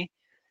personally,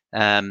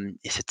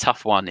 it's a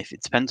tough one. If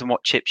it depends on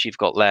what chips you've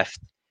got left,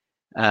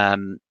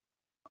 I'm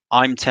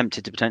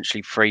tempted to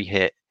potentially free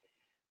hit,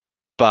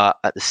 but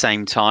at the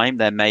same time,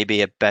 there may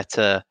be a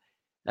better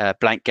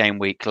blank game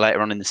week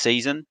later on in the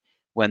season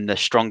when the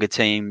stronger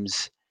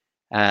teams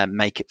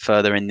make it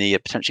further in the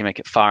potentially make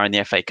it far in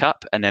the FA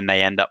Cup, and then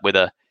they end up with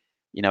a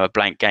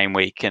blank game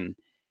week and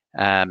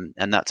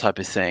that type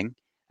of thing.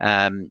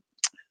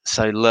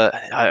 So look,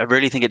 I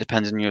really think it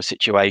depends on your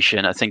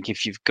situation. I think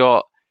if you've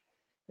got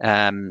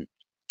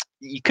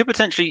you could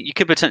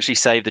potentially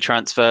save the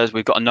transfers.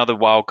 We've got another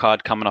wild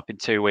card coming up in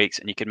 2 weeks,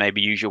 and you could maybe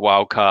use your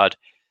wild card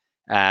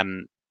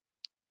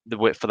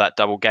for that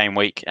double game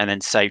week, and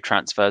then save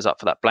transfers up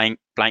for that blank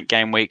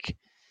game week.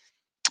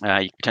 You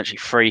can potentially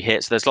free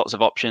hit. So there's lots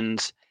of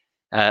options.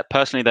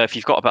 Personally, though, if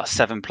you've got about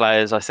 7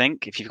 players, I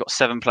think if you've got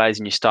 7 players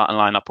in your starting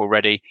lineup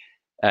already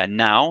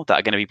now that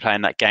are going to be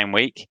playing that game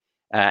week,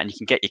 and you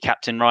can get your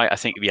captain right, I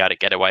think you'll be able to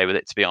get away with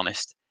it. To be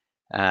honest,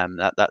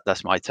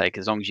 that's my take.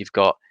 As long as you've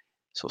got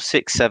sort of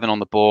 6, 7 on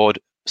the board,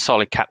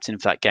 solid captain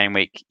for that game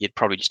week, you'd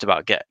probably just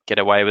about get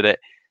away with it.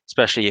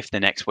 Especially if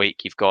the next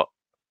week you've got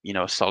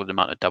a solid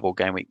amount of double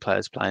game week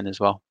players playing as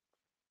well.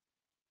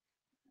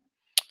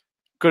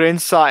 Good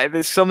insight.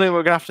 It's something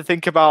we're going to have to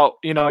think about.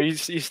 You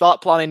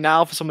start planning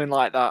now for something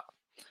like that.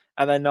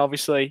 And then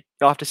obviously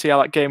you'll have to see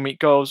how that game week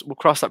goes. We'll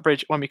cross that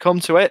bridge when we come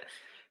to it.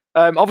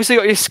 Obviously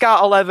you got your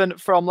Scout 11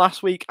 from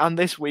last week and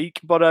this week.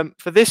 But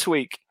for this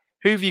week,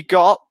 who have you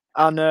got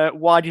and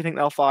why do you think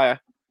they'll fire?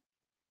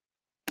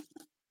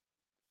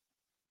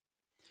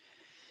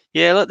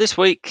 Yeah, look, this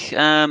week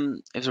it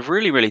was a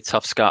really, really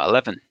tough Scout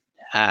 11.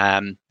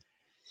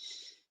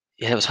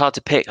 It was hard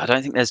to pick. I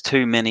don't think there's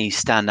too many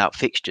standout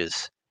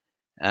fixtures.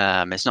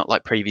 It's not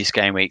like previous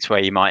game weeks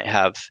where you might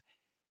have,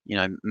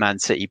 Man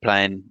City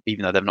playing,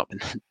 even though they've not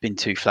been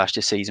too flash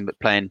this season, but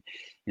playing,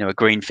 a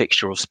green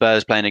fixture, or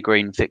Spurs playing a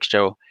green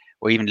fixture,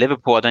 or even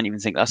Liverpool. I don't even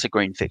think that's a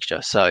green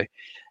fixture. So,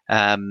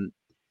 it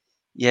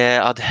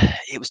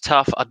was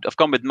tough. I've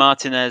gone with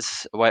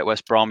Martinez away at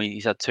West Brom.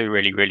 He's had 2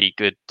 really, really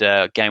good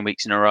game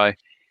weeks in a row.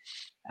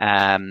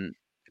 I've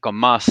gone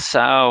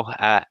Marcel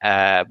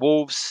at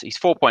Wolves. He's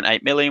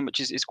 4.8 million,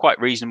 which is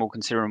quite reasonable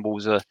considering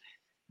Wolves are a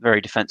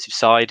very defensive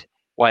side.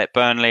 Way at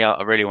Burnley,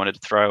 I really wanted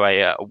to throw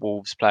a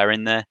Wolves player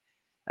in there.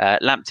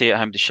 Lamptey at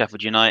home to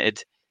Sheffield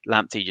United.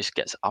 Lamptey just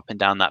gets up and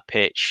down that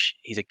pitch.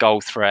 He's a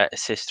goal threat,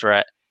 assist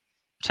threat,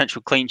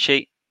 potential clean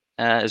sheet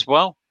as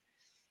well.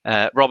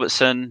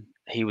 Robertson,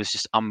 he was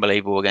just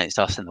unbelievable against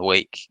us in the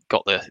week.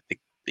 Got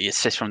the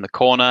assist from the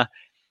corner.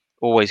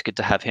 Always good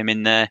to have him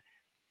in there.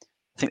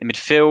 I think the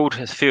midfield,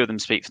 a few of them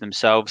speak for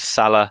themselves.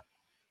 Salah,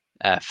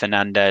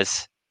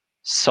 Fernandes,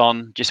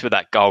 Son, just with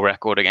that goal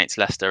record against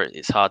Leicester,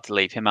 it's hard to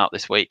leave him out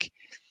this week.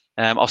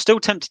 I was still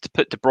tempted to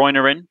put De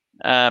Bruyne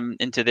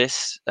into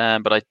this,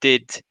 but I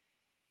did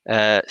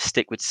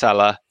stick with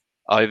Salah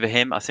over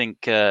him. I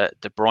think De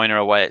Bruyne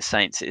away at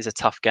Saints is a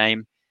tough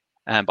game,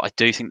 but I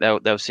do think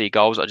they'll see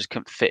goals. I just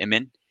couldn't fit him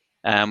in,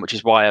 which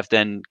is why I've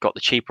then got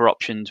the cheaper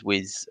options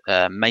with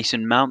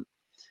Mason Mount,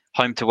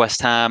 home to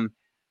West Ham.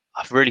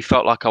 I've really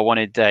felt like I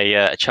wanted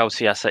a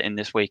Chelsea asset in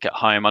this week at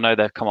home. I know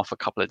they've come off a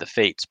couple of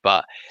defeats,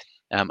 but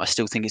I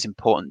still think it's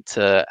important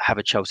to have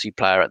a Chelsea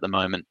player at the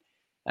moment,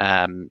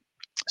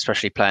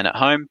 especially playing at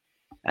home.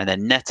 And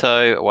then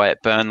Neto away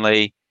at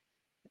Burnley,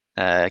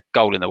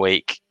 goal in the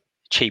week,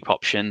 cheap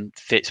option,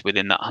 fits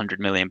within that 100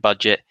 million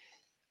budget.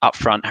 Up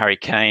front, Harry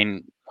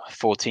Kane,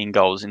 14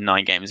 goals in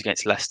 9 games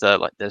against Leicester.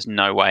 Like, there's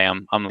no way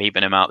I'm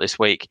leaving him out this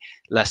week.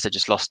 Leicester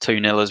just lost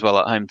 2-0 as well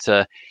at home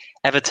to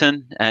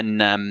Everton,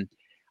 and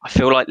I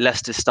feel like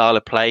Leicester's style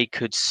of play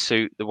could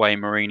suit the way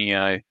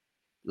Mourinho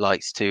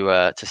likes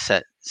to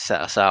set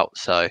us out.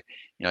 So,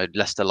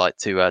 Leicester like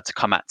to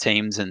come at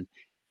teams, and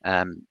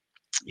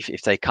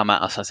if they come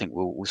at us, I think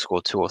we'll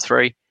score 2 or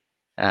 3.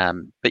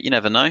 But you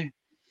never know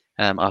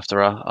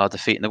after our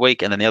defeat in the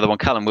week. And then the other one,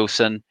 Callum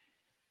Wilson.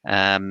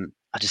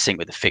 I just think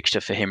with the fixture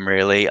for him,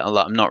 really,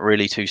 I'm not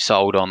really too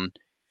sold on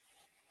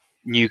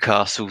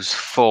Newcastle's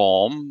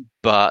form,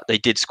 but they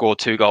did score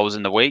 2 goals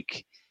in the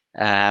week,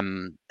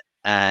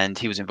 and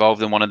he was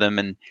involved in one of them.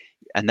 And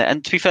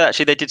to be fair,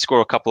 actually, they did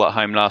score a couple at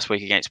home last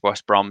week against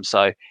West Brom.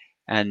 So,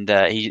 and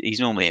he's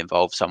normally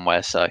involved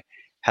somewhere, so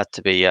had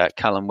to be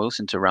Callum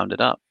Wilson to round it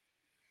up.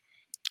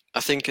 I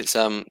think it's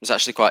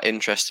actually quite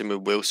interesting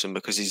with Wilson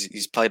because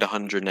he's played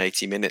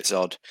 180 minutes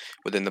odd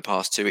within the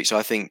past 2 weeks. So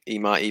I think he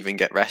might even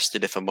get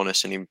rested, if I'm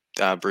honest, and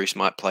Bruce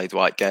might play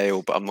Dwight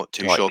Gale, but I'm not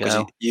too sure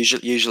because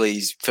usually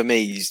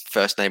he's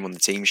first name on the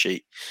team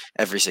sheet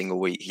every single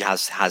week. He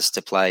has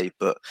to play,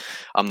 but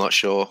I'm not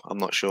sure.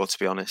 To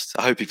be honest.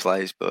 I hope he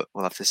plays, but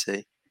we'll have to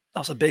see.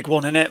 That's a big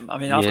one, isn't it? I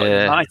mean, I've got him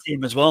in my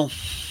team as well.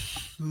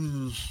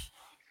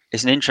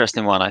 It's an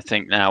interesting one, I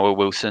think, now with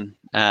Wilson.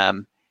 I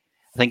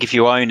think if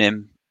you own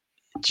him,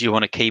 do you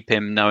want to keep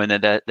him knowing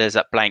that there's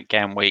that blank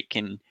game week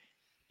in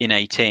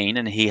 18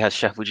 and he has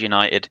Sheffield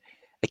United?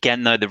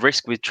 Again, though, the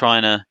risk with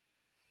trying to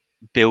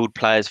build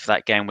players for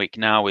that game week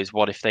now is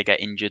what if they get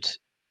injured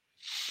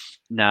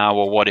now,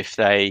 or what if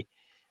they,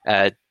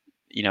 are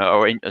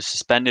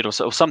suspended or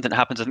something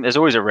happens? I think there's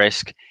always a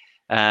risk.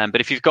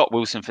 But if you've got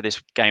Wilson for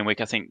this game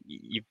week, I think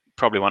you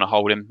probably want to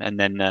hold him and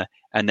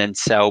then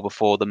sell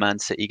before the Man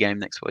City game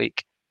next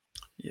week.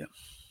 Yeah,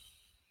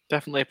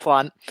 definitely a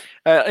plan.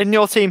 In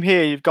your team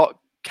here, you've got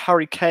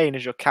Harry Kane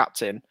as your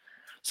captain.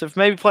 So for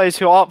maybe players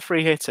who aren't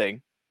free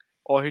hitting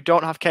or who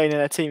don't have Kane in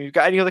their team, you've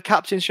got any other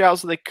captain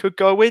shouts that they could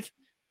go with?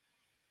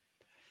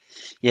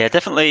 Yeah,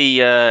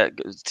 definitely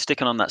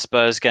sticking on that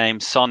Spurs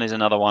game. Son is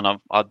another one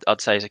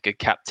I'd say is a good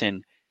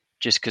captain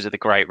just because of the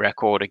great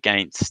record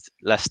against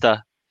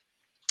Leicester.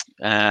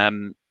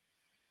 I'm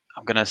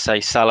going to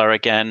say Salah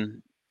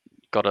again.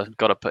 Got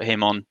to put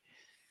him on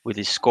with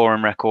his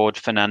scoring record.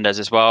 Fernandes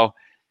as well.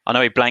 I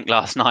know he blanked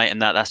last night,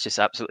 and that's just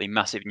absolutely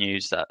massive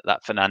news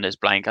that Fernandes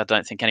blank. I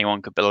don't think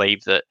anyone could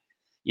believe that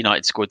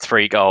United scored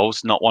 3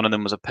 goals. Not one of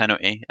them was a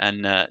penalty,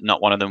 and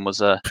not one of them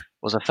was a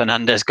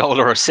Fernandes goal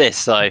or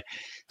assist. So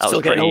that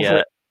was pretty.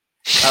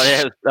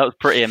 That was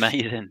pretty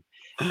amazing.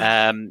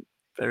 And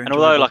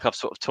although, like, I've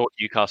sort of talked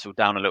Newcastle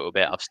down a little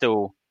bit, I've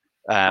still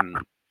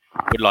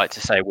would like to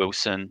say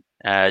Wilson,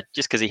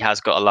 just because he has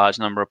got a large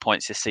number of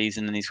points this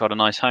season and he's got a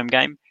nice home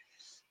game.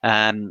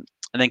 And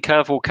then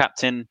curveball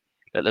captain,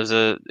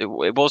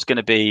 it was going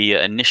to be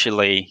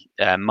initially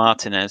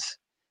Martinez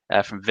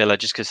from Villa,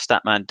 just because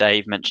Statman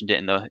Dave mentioned it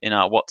in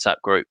our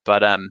WhatsApp group.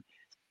 But I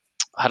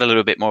had a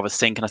little bit more of a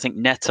think, and I think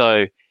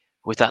Neto,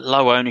 with that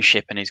low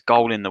ownership and his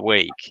goal in the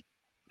week,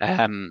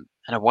 and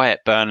away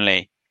at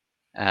Burnley,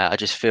 I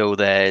just feel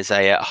there's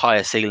a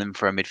higher ceiling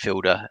for a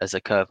midfielder as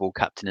a curveball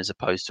captain as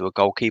opposed to a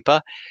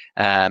goalkeeper.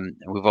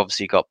 We've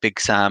obviously got Big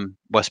Sam,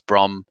 West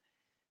Brom,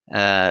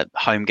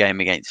 home game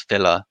against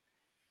Villa.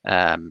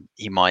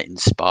 He might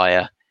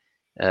inspire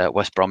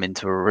West Brom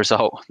into a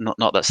result.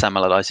 Not that Sam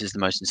Allardyce is the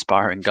most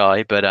inspiring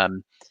guy, but I've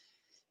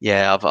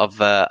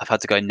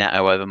had to go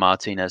Neto over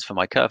Martinez for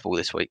my curveball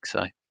this week.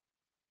 So.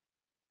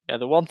 Yeah,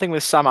 the one thing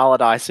with Sam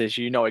Allardyce is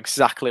you know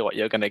exactly what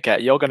you're going to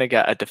get. You're going to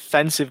get a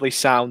defensively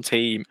sound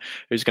team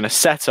who's going to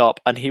set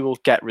up and he will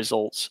get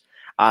results.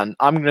 And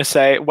I'm going to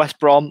say West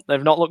Brom,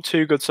 they've not looked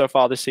too good so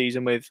far this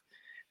season with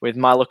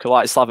my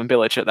lookalike Slaven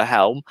Bilic at the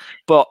helm.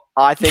 But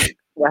I think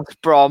West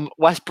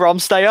Brom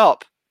stay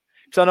up.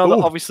 Because I know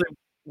that obviously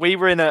we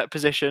were in a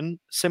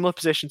similar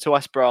position to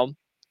West Brom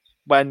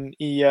when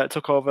he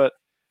took over at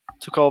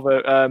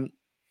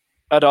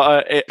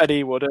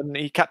Ewood, and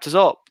he kept us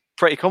up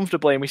pretty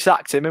comfortably, and we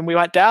sacked him and we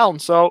went down.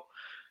 So,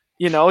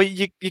 you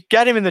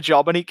get him in the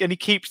job and he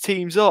keeps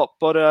teams up.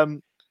 But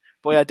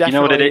yeah,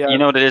 definitely. You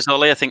know what it is,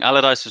 Ollie? I think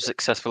Allardyce was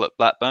successful at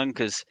Blackburn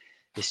because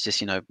it's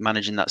just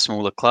managing that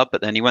smaller club.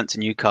 But then he went to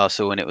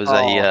Newcastle and it was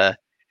a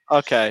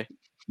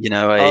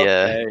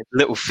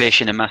little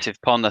fish in a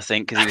massive pond. I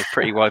think because he was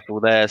pretty woeful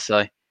there. So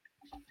I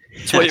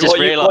just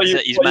realised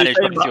that he's managed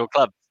with your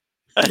club.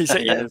 What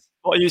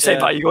are you saying?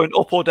 About you going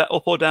up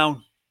or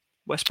down?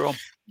 West Brom.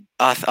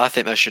 I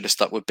think they should have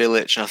stuck with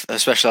Bilic,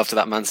 especially after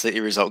that Man City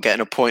result. Getting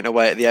a point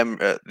away at the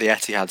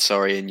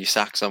Etihad, and you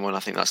sack someone.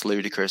 I think that's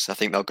ludicrous. I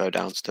think they'll go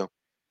down still.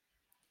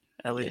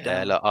 Look,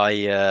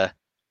 I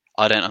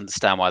don't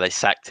understand why they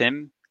sacked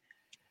him,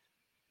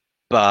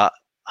 but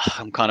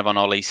I'm kind of on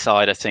Ollie's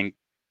side. I think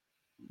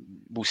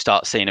we'll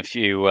start seeing a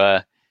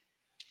few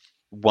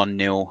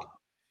 1-0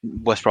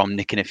 West Brom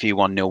nicking a few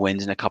 1-0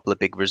 wins and a couple of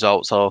big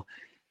results. I'll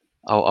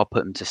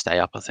put them to stay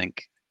up, I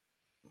think.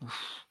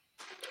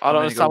 I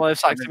don't understand why they've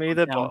sacked him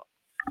either, but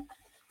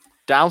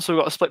down, so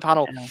we've got a split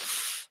panel.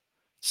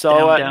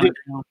 So down.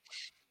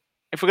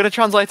 if we're going to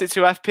translate it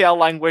to FPL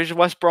language,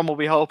 West Brom will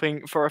be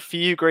hoping for a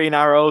few green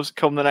arrows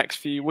come the next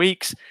few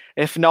weeks.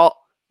 If not,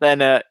 then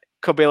it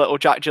could be a little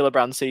Jack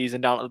Gillibrand season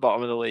down at the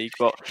bottom of the league,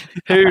 but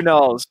who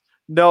knows?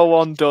 No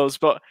one does.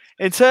 But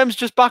in terms,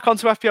 just back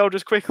onto FPL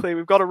just quickly,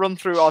 we've got to run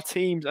through our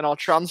teams and our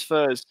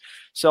transfers.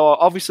 So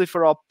obviously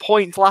for our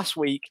points last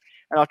week,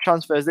 and our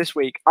transfers this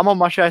week, I'm on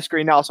my share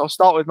screen now, so I'll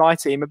start with my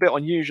team, a bit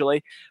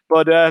unusually,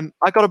 but I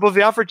got above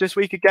the average this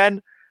week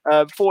again,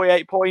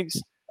 48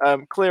 points,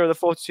 clear of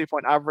the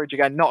 42-point average.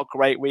 Again, not a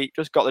great week,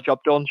 just got the job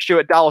done.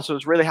 Stuart Dallas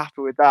was really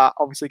happy with that,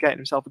 obviously getting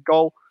himself a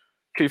goal.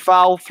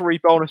 Kufal, 3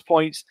 bonus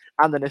points,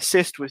 and an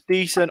assist was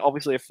decent.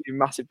 Obviously, a few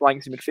massive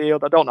blanks in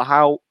midfield. I don't know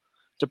how.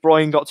 De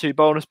Bruyne got 2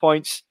 bonus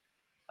points.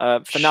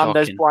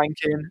 Fernandes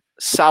blanking.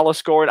 Salah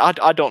scoring.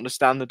 I don't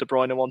understand the De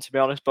Bruyne one, to be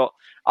honest, but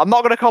I'm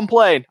not going to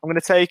complain. I'm going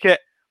to take it.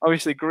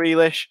 Obviously,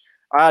 Grealish.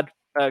 I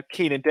had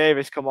Keenan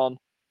Davis come on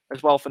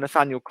as well for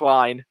Nathaniel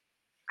Klein,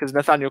 because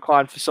Nathaniel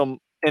Klein, for some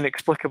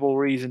inexplicable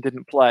reason,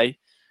 didn't play.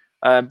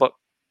 But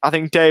I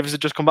think Davis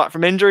had just come back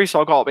from injury,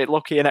 so I got a bit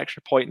lucky. An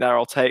extra point there,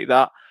 I'll take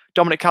that.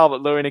 Dominic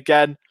Calvert-Lewin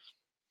again,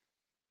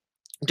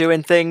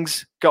 doing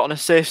things, got an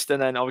assist,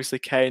 and then obviously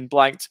Kane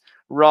blanked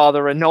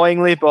rather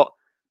annoyingly, but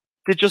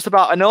did just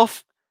about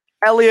enough.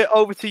 Elliot,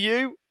 over to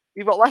you.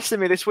 You've got less than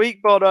me this week,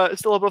 but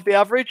still above the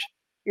average.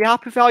 You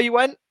happy with how you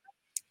went?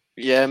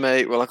 Yeah,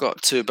 mate. Well, I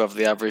got 2 above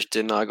the average,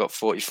 didn't I? I got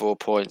 44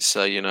 points,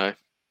 so,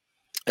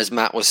 as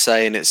Matt was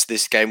saying, it's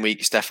this game week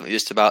is definitely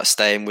just about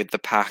staying with the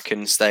pack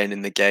and staying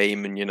in the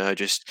game, and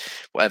just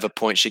whatever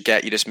points you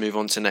get, you just move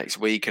on to next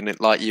week. And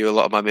like you, a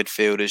lot of my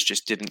midfielders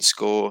just didn't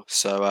score,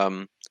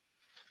 so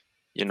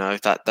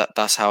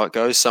that's how it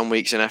goes. Some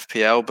weeks in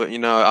FPL, but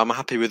I'm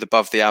happy with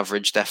above the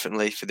average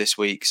definitely for this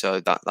week.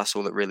 So that's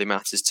all that really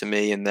matters to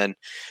me. And then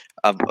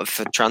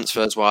for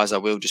transfers wise, I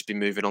will just be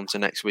moving on to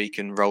next week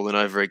and rolling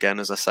over again.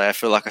 As I say, I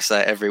feel like I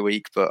say it every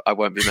week, but I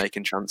won't be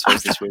making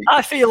transfers this week.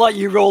 I feel like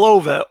you roll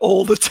over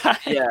all the time.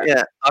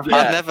 Yeah. I've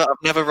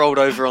never rolled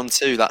over on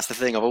two. That's the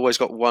thing. I've always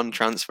got one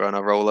transfer and I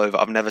roll over.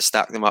 I've never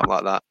stacked them up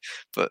like that.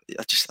 But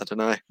I don't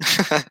know.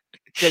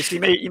 Yeah, so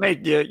you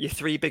made your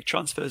 3 big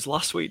transfers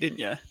last week, didn't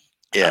you?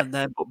 Yeah. And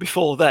then, but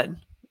before then,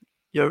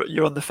 you're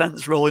on the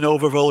fence, rolling.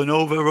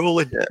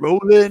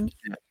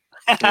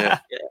 Yeah.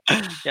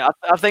 Yeah,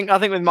 I think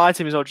with my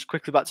team as well, just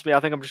quickly back to me, I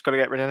think I'm just going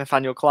to get rid of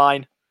Nathaniel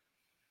Klein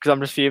because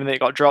I'm just fuming that he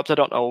got dropped. I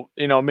don't know,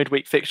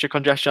 midweek fixture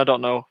congestion. I don't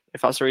know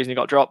if that's the reason he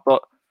got dropped,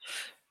 but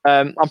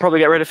I'm probably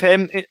get rid of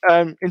him.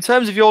 In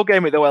terms of your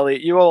game with though,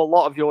 Elliot, you owe a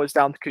lot of yours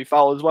down to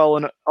Kufal as well,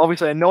 and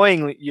obviously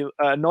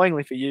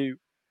annoyingly for you,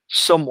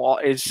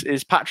 somewhat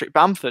is Patrick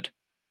Bamford.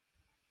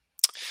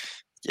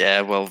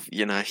 Yeah, well,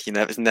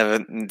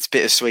 it's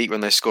bittersweet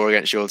when they score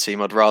against your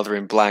team. I'd rather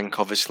him blank,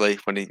 obviously,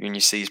 when you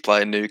see he's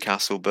playing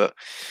Newcastle. But,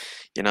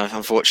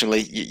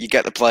 unfortunately, you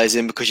get the players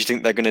in because you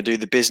think they're going to do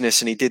the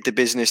business, and he did the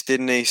business,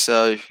 didn't he?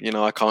 So,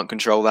 I can't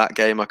control that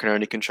game. I can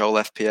only control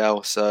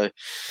FPL. So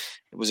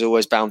it was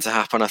always bound to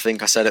happen. I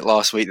think I said it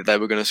last week that they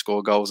were going to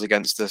score goals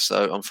against us.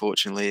 So,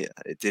 unfortunately,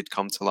 it did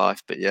come to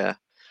life. But, yeah.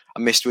 I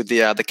missed with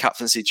the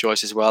captaincy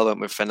choice as well, and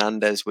with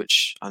Fernandes,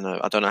 which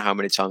I don't know how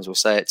many times we'll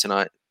say it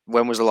tonight.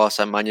 When was the last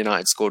time Man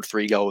United scored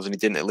 3 goals and he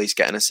didn't at least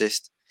get an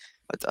assist?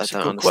 I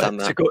don't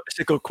understand that. It's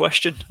a good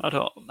question. I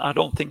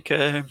don't think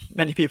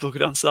many people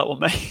could answer that one,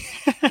 mate.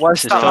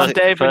 Where's that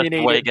Dave when you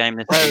need it? Game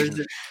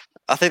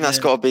I think that's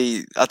got to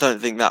be. I don't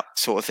think that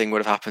sort of thing would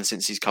have happened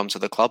since he's come to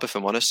the club, if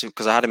I'm honest,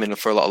 because I had him in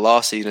for a lot of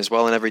last season as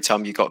well, and every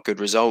time you got good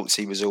results,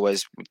 he was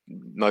always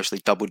mostly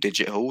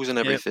double-digit hauls and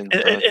everything.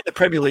 In the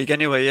Premier League,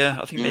 anyway. Yeah,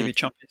 I think maybe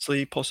Champions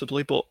League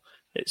possibly, but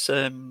it's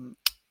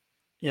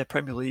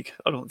Premier League.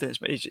 I don't think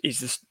he's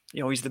the man.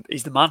 Do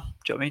you know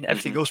what I mean?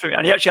 Everything goes for him,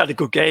 and he actually had a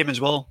good game as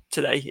well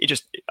today.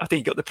 I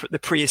think he got the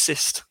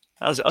pre-assist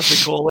as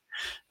we call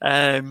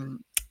it.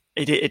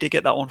 He did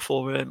get that one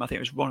for I think it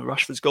was one of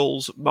Rashford's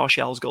goals,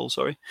 Martial's goal.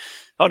 Sorry.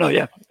 Oh no,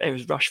 yeah, it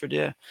was Rashford.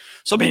 Yeah.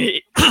 So I mean,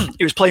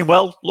 he was playing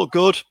well, looked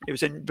good. It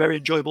was very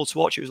enjoyable to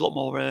watch. It was a lot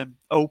more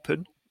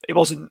open. It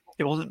wasn't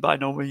by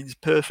no means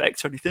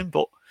perfect or anything,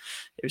 but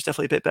it was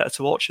definitely a bit better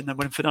to watch. And then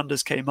when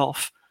Fernandes came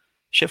off,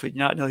 Sheffield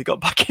United nearly got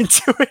back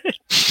into it.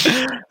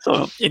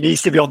 So he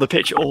needs to be on the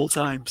pitch at all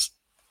times.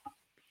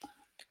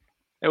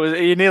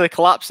 He nearly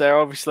collapsed there.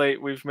 Obviously,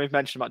 we've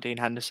mentioned about Dean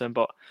Henderson,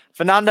 but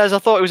Fernandes, I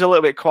thought he was a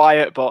little bit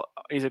quiet, but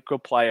he's a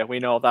good player. We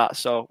know that,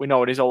 so we know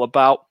what he's all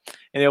about,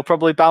 and he'll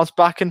probably bounce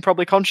back and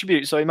probably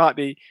contribute. So he might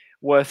be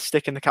worth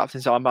sticking the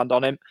captain's armband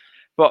on him.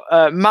 But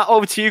Matt,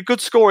 over to you. Good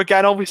score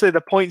again. Obviously,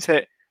 the points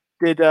hit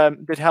did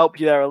help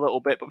you there a little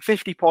bit, but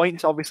 50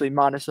 points, obviously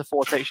minus the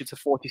 4 takes you to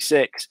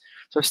 46.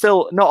 So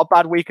still not a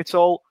bad week at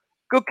all.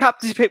 Good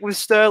captaincy pick with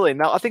Sterling.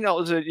 Now I think that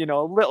was a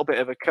little bit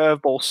of a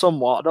curveball,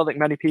 somewhat. I don't think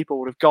many people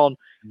would have gone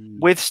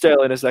with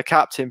Sterling as their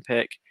captain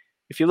pick.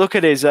 If you look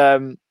at his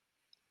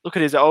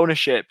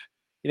ownership,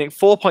 you think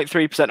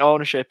 4.3%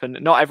 ownership, and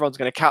not everyone's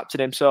going to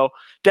captain him. So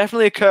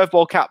definitely a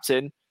curveball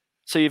captain.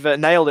 So you've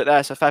nailed it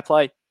there. So fair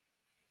play.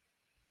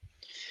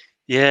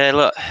 Yeah,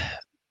 look,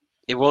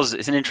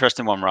 it's an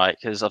interesting one, right?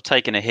 Because I've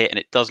taken a hit and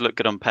it does look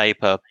good on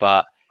paper,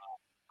 but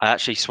I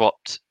actually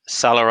swapped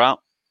Salah out.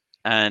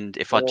 And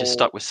if I'd just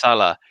stuck with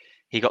Salah,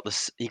 he got the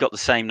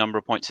same number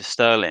of points as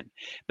Sterling.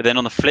 But then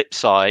on the flip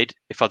side,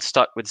 if I'd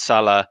stuck with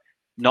Salah,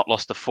 not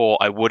lost the 4,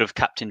 I would have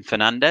captained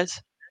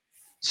Fernandes.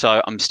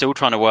 So I'm still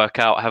trying to work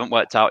out. I haven't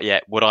worked out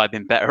yet. Would I have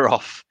been better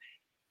off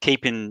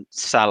keeping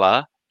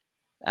Salah?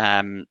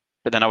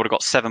 But then I would have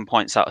got 7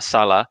 points out of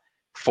Salah,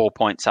 4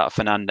 points out of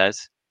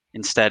Fernandes.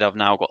 Instead, I've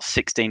now got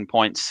 16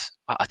 points.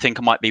 I think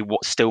I might be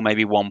still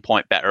maybe 1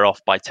 point better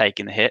off by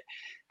taking the hit.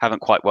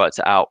 Haven't quite worked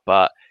it out,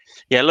 but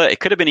yeah, look, it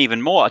could have been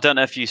even more. I don't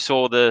know if you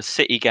saw the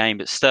City game,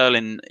 but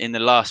Sterling in the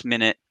last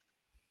minute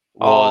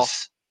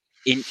was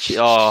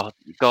oh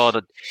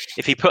God!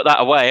 If he put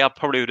that away, I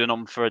probably would have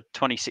gone for a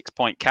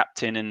 26-point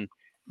captain. And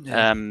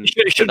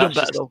he should have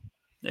done better, though.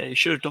 Yeah, he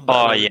should have done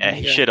better. Oh yeah,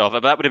 he should have.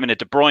 But that would have been a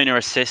De Bruyne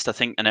assist, I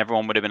think, and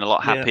everyone would have been a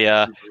lot happier.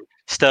 Yeah.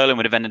 Sterling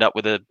would have ended up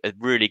with a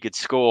really good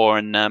score,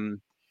 and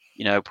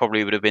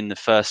probably would have been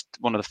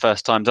one of the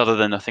first times, other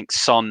than I think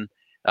Son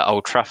at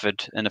Old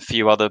Trafford and a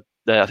few other.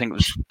 I think it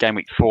was game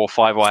week 4 or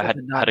 5 where I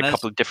had a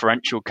couple of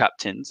differential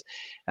captains,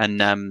 and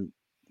that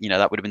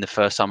would have been the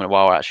first time in a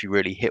while I actually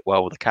really hit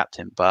well with the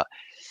captain. But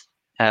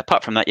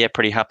apart from that, yeah,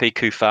 pretty happy.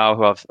 Kufal,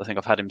 who I think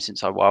I've had him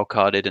since I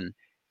wildcarded, and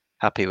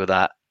happy with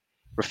that.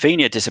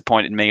 Rafinha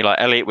disappointed me. Like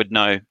Elliot would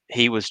know,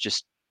 he was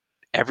just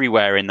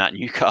everywhere in that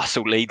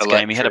Newcastle Leeds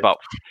game. He had about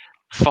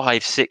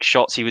 5-6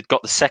 shots. He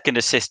got the second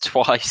assist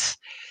twice.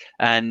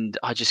 and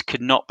I just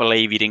could not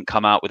believe he didn't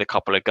come out with a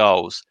couple of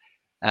goals.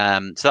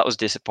 So that was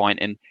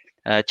disappointing.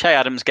 Che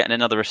Adams getting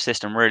another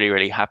assist. I'm really,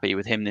 really happy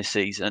with him this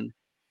season.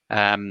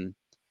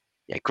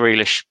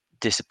 Grealish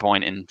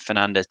disappointing.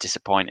 Fernandes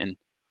disappointing.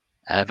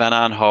 Van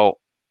Aanholt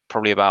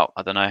probably about,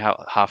 I don't know,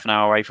 half an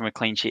hour away from a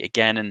clean sheet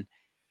again,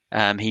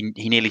 and he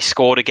nearly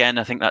scored again.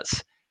 I think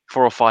that's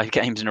 4 or 5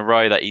 games in a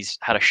row that he's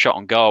had a shot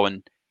on goal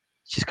and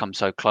just come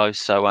so close.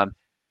 So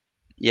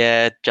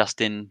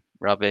Justin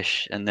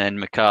rubbish, and then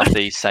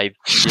McCarthy save.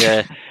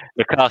 Yeah,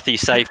 McCarthy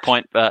save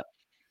point. But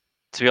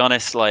to be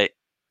honest, like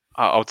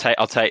I'll take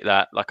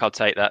that. Like I'll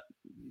take that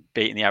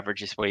beating the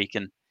average this week,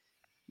 and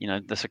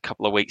there's a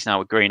couple of weeks now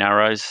with green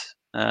arrows.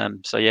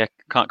 So yeah,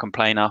 can't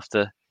complain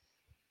after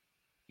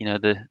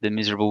the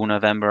miserable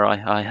November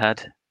I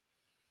had.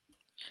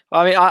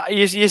 I mean,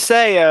 you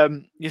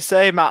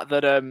say Matt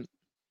that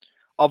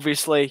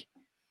obviously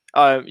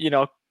Van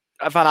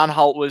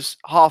Aanholt was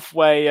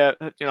halfway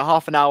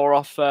half an hour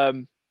off a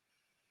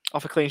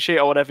clean sheet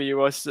or whatever you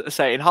were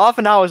saying. Half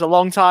an hour is a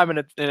long time in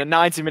a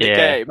 90-minute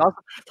game.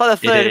 It's like a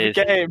third of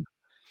the game.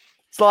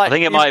 It's like, I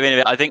think it might have been a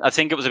bit. I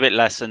think it was a bit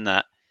less than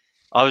that.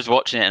 I was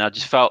watching it and I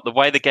just felt the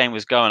way the game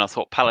was going. I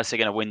thought Palace are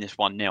going to win this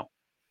 1-0,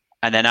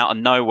 and then out of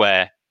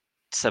nowhere,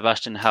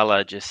 Sebastian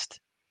Haller just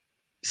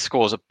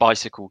scores a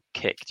bicycle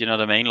kick. Do you know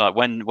what I mean? Like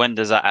when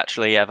does that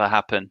actually ever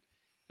happen?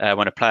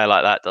 When a player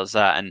like that does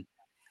that, and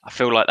I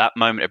feel like that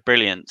moment of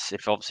brilliance.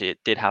 If obviously it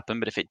did happen,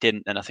 but if it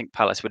didn't, then I think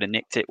Palace would have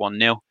nicked it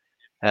 1-0.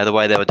 The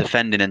way they were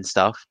defending and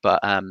stuff. But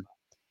I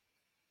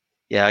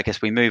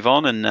guess we move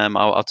on, and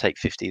I'll take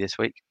 50 this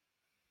week.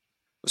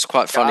 It was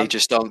quite funny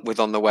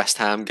on the West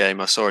Ham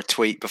game. I saw a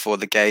tweet before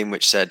the game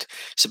which said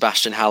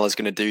Sebastian Haller's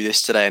going to do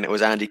this today, and it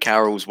was Andy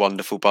Carroll's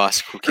wonderful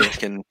bicycle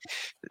kick, and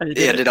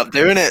he ended up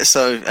doing it.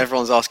 So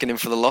everyone's asking him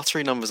for the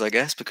lottery numbers, I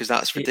guess, because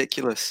that's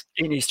ridiculous.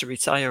 He needs to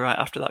retire right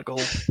after that goal.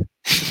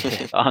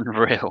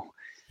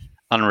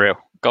 Unreal.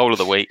 Goal of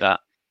the week, that.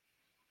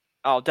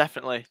 Oh,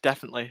 definitely,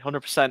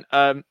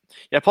 100%.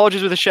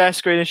 Apologies with the share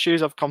screen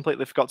issues. I've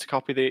completely forgot to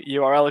copy the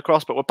URL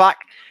across, but we're back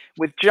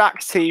with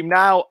Jack's team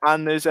now,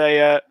 and there's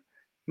a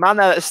man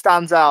there that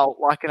stands out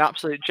like an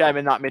absolute gem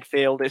in that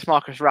midfield. It's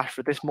Marcus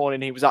Rashford. This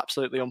morning he was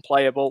absolutely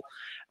unplayable,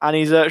 and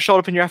he's showed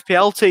up in your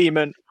FPL team.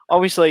 And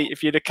obviously,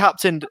 if you'd have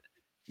captained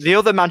the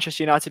other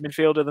Manchester United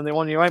midfielder than the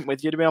one you went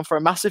with, you'd have been on for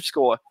a massive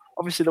score.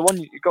 Obviously, the one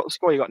you got the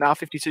score you got now,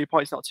 52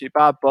 points, not too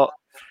bad, but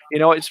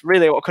it's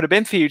really what could have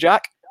been for you,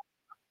 Jack.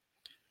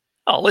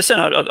 Oh, listen,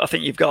 I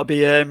think you've got to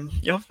be,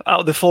 out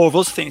of the 4 of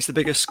us, I think it's the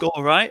biggest score,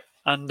 right?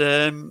 And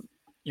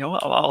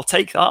I'll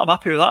take that. I'm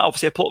happy with that.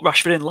 Obviously, I put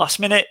Rashford in last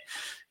minute.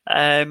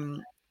 I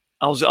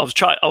was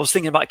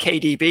thinking about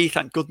KDB.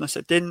 Thank goodness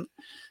I didn't.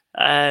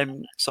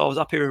 So I was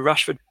happy with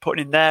Rashford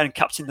putting in there and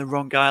captaining the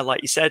wrong guy,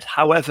 like you said.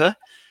 However,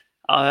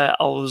 I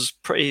was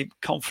pretty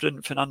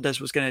confident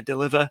Fernandes was going to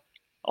deliver.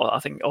 I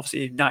think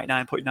obviously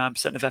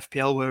 99.9% of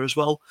FPL were as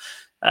well.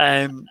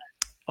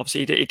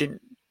 Obviously he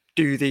didn't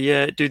do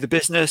the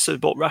business,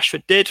 but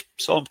Rashford did.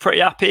 So I'm pretty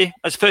happy.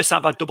 It's the first time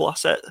I've had double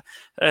asset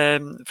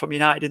from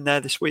United in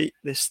there this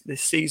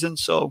season.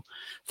 So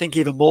I think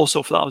even more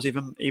so for that, I was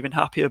even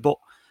happier. But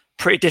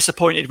pretty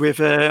disappointed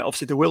with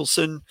obviously the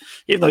Wilson.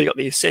 Even though he got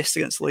the assist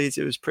against Leeds,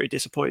 it was pretty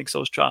disappointing because I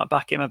was trying to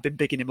back him. I've been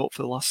bigging him up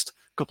for the last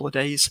couple of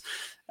days.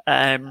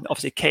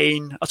 Obviously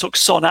Kane, I took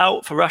Son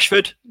out for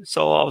Rashford,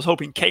 so I was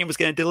hoping Kane was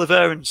going to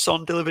deliver, and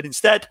Son delivered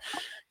instead.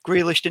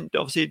 Grealish didn't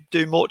obviously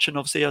do much, and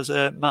obviously, as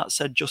Matt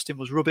said, Justin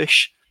was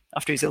rubbish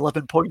after his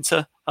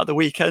 11-pointer at the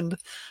weekend.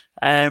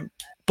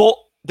 But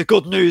the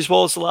good news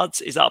was,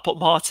 lads, is that I put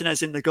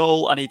Martinez in the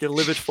goal, and he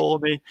delivered for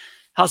me.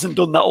 Hasn't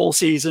done that all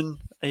season.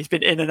 He's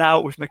been in and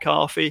out with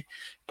McCarthy,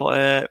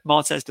 but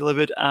Martinez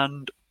delivered,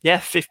 and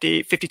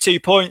 52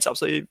 points.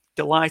 Absolutely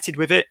delighted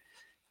with it,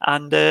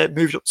 and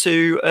moved up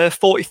to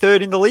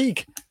 43rd in the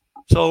league.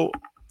 So,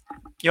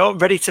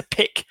 ready to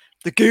pick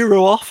the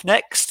guru off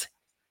next.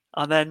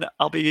 And then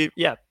I'll be,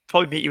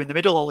 probably meet you in the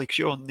middle, Ollie, because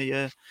you're on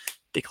the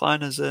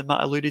decline, as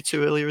Matt alluded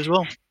to earlier as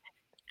well.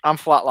 I'm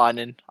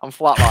flatlining. I'll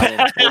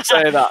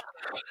say that.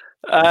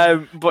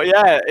 But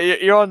yeah,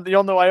 you're on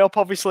the way up.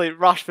 Obviously,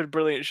 Rashford,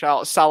 brilliant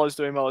shout. Salah's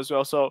doing well as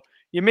well. So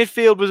your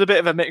midfield was a bit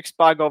of a mixed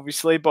bag,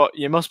 obviously, but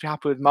you must be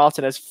happy with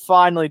Martinez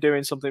finally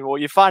doing something. Well,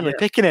 you're finally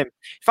picking him.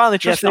 You finally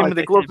trusting him with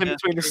the gloves in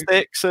between the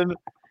sticks, and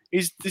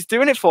he's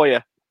doing it for you.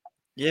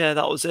 Yeah,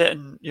 that was it.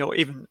 And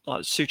even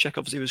like Souček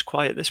obviously was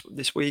quiet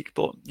this week,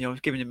 but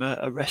giving him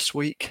a rest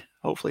week.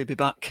 Hopefully he'll be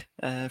back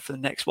for the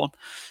next one.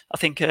 I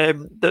think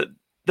the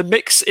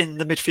mix in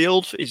the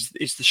midfield is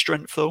the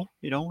strength, though.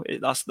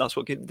 That's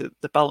what gives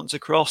the balance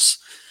across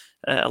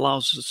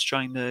allows us to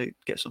try and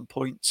get some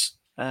points,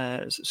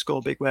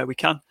 score big where we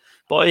can.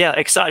 But yeah,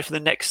 excited for the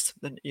next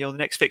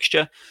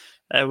fixture.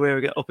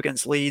 We're up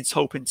against Leeds,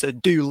 hoping to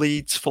do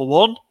Leeds for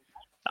one.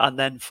 And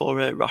then for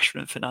Rashford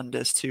and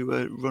Fernandes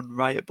to run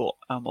riot, but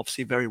I'm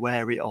obviously very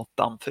wary of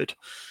Bamford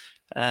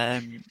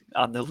and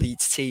the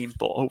Leeds team.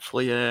 But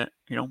hopefully,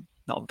 not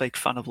a big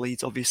fan of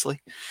Leeds,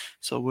 obviously.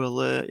 So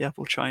we'll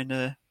try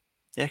and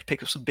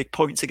pick up some big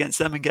points against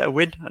them and get a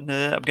win. And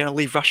I'm going to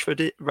leave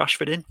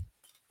Rashford in.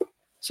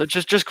 So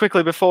just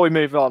quickly before we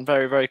move on,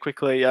 very, very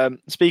quickly,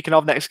 speaking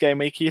of next game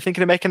week, are you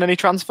thinking of making any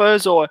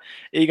transfers or are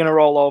you going to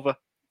roll over?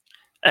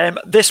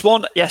 This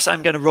one, yes,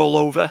 I'm going to roll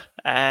over.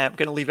 I'm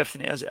going to leave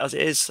everything as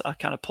it is. I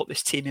kind of put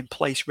this team in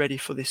place ready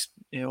for this,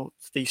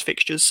 these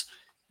fixtures.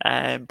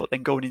 But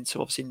then going into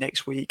obviously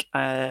next week,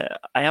 I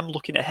am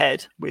looking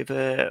ahead with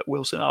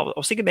Wilson. I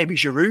was thinking maybe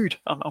Giroud.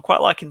 I'm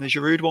quite liking the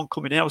Giroud one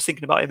coming in. I was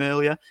thinking about him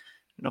earlier,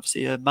 and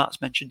obviously Matt's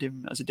mentioned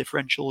him as a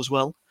differential as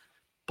well.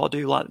 But I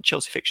do like the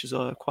Chelsea fixtures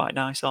are quite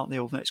nice, aren't they,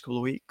 over the next couple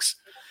of weeks,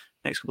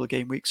 next couple of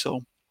game weeks.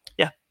 So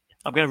yeah,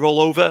 I'm going to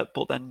roll over,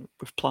 but then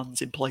with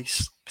plans in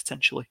place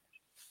potentially.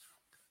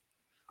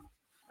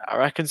 I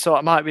reckon so.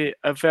 It might be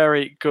a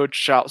very good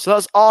shout. So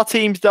that's our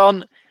teams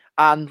done,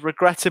 and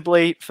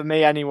regrettably for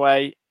me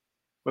anyway,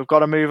 we've got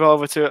to move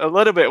over to a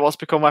little bit what's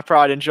become my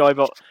pride and joy,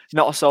 but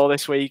not so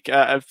this week.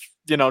 Of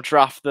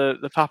draft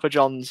the Papa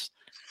John's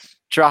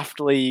draft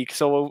league.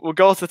 So we'll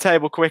go to the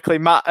table quickly.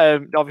 Matt,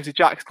 obviously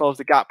Jack's closed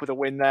the gap with a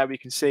win there. We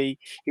can see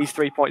he's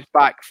 3 points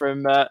back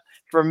from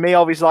me.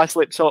 Obviously I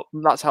slipped up,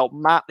 and that's helped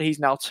Matt. He's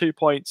now 2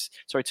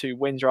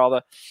 wins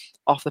rather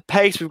off the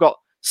pace. We've got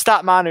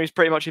Statman, who's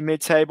pretty much in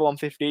mid-table on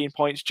 15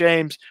 points.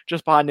 James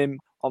just behind him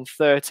on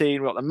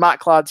 13. We've got the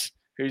Mac lads,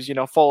 who's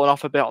fallen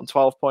off a bit on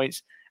 12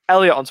 points.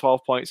 Elliot on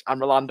 12 points and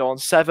Rolando on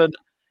 7.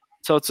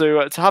 So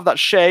to have that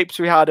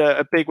shaped, we had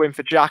a big win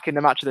for Jack in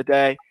the match of the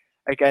day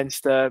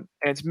against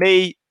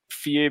me.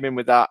 Fuming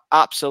with that,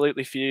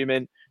 absolutely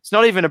fuming. It's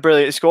not even a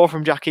brilliant score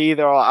from Jack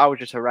either. I was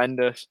just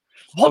horrendous.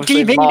 What do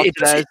you mean?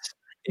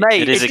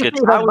 Mate, it is a good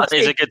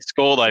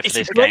score though for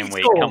this game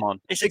week. Come on,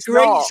 it's a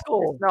great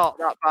score. It's not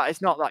that bad.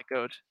 It's not that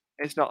good.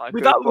 It's not that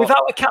good.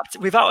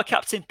 Without a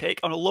captain pick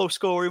on a low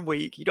scoring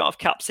week, you don't have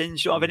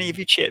captains. You don't have any of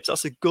your chips.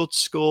 That's a good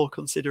score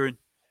considering.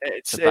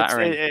 It's a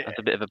battering. That's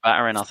a bit of a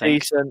battering, I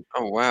think. Decent.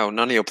 Oh wow!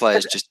 None of your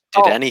players just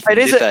did anything,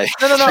 did they?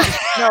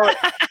 No.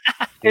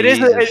 It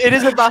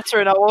is a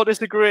battering. I won't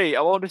disagree.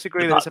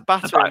 That it's a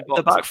battering.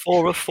 The back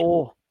 4 of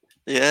 4.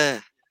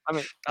 Yeah. I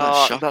mean,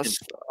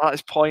 that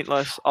is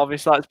pointless.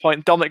 Obviously, that's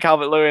point. Dominic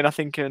Calvert-Lewin, I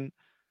think, and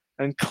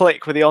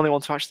Click were the only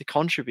ones to actually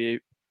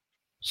contribute.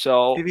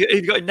 So have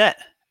you got a net?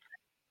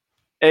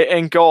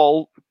 In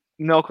goal,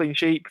 no clean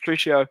sheet,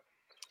 Patricio.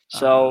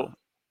 So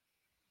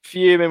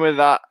fuming with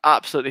that,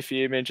 absolutely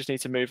fuming. Just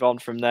need to move on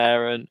from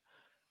there and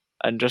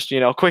just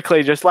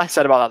quickly, just less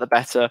said about that, the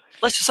better.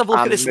 Let's just have a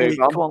look at this league.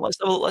 Come on,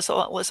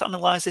 let's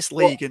analyze this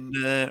league. And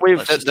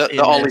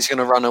Ollie's going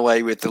to run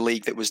away with the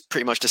league that was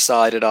pretty much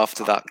decided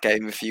after that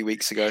game a few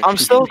weeks ago. I'm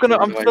still gonna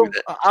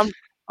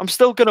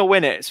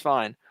win it. It's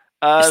fine.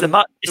 It's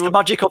the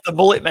magic of the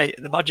mullet, mate.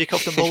 The magic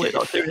of the mullet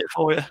that's doing it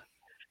for you.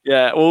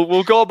 Yeah,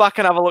 we'll go back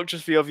and have a look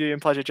just for your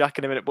viewing pleasure, Jack,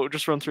 in a minute. But we'll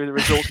just run through the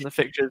results and the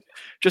fixtures.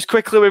 Just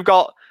quickly, we've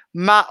got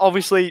Matt,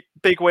 obviously,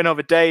 big win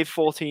over Dave,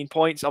 14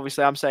 points.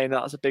 Obviously, I'm saying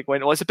that's a big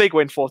win. Well, it's a big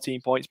win,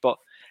 14 points, but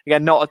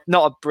again, not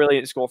a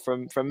brilliant score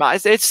from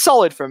Matt. It's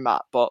solid from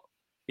Matt, but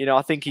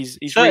I think he's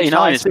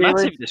 39 is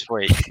massive this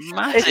week.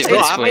 Massive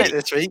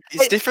this week.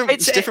 It's different.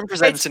 It's different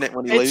presenting it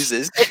when he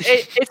loses.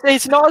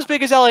 It's not as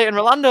big as Elliot and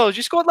Rolando's.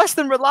 You scored less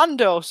than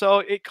Rolando, so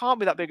it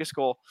can't be that big a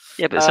score.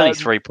 Yeah, but it's only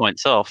 3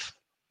 points off.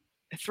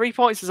 3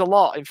 points is a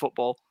lot in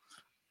football.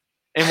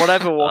 In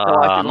whatever walk of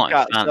life you look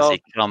at.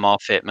 Fancy. Come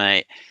off it,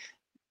 mate.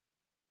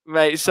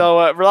 Mate,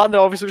 so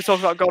Rolando obviously was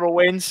talking about got to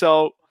win,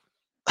 so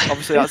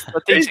obviously that's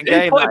a decent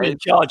game. Put him in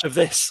charge of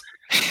this.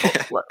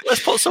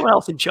 Let's put someone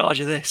else in charge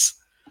of this.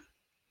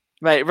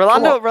 Mate,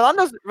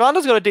 Rolando's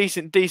got a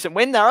decent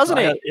win there, hasn't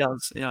he?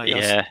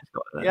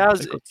 Yeah.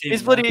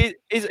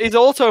 His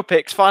auto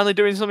picks finally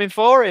doing something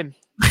for him.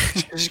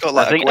 He's got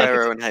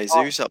Aguero and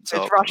Jesus up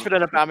top. It's Rashford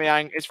and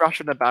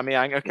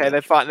Aubameyang. Okay,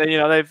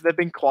 they've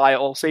been quiet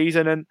all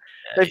season and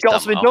they've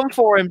got something done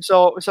for him.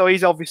 So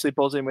he's obviously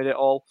buzzing with it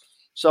all.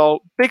 So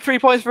big 3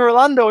 points for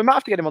Rolando. We might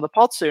have to get him on the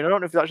pod soon. I don't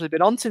know if he's actually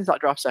been on since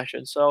that draft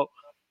session. So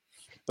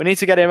we need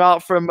to get him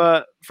out from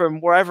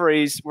wherever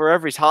he's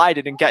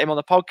hiding and get him on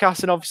the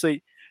podcast. And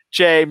obviously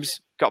James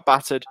got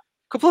battered. A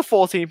couple of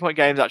 14-point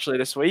games actually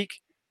this week.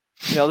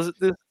 There's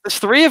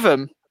 3 of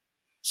them.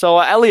 So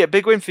Elliot,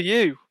 big win for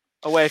you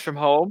away from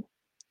home.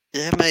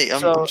 Yeah, mate.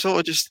 I'm sort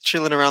of just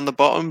chilling around the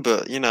bottom,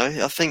 but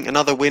I think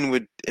another win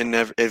would,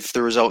 if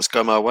the results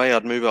go my way,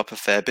 I'd move up a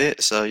fair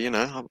bit. So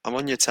I'm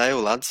on your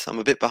tail, lads. I'm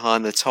a bit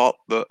behind the top,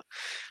 but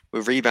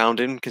we're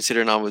rebounding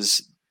considering I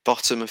was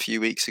bottom a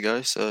few weeks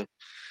ago. So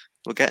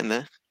we're getting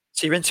there.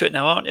 So you're into it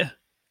now, aren't you?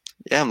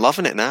 Yeah, I'm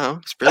loving it now.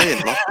 It's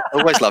brilliant.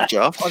 Always loved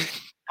draft.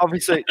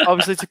 Obviously,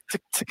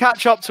 to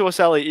catch up to us,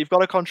 Elliot, you've got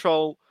to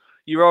control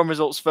your own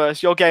results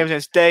first. Your game's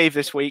against Dave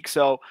this week,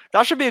 so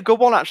that should be a good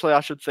one, actually, I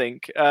should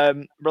think.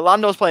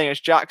 Rolando's playing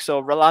against Jack, so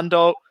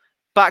Rolando,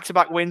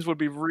 back-to-back wins would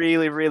be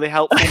really, really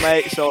helpful,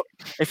 mate. So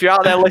if you're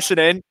out there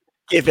listening,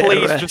 please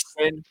just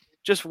win.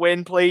 Just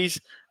win, please.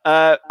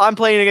 I'm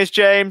playing against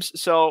James,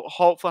 so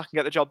hopefully I can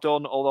get the job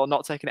done, although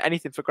not taking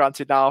anything for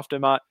granted now after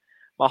my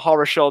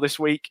horror show this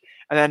week.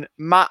 And then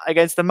Matt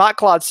against the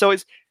Mac lads. So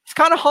it's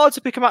kind of hard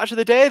to pick a match of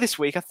the day this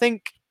week. I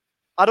think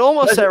I'd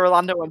almost say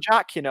Rolando and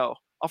Jack,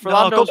 Go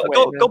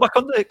back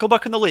on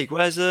the league.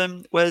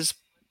 Where's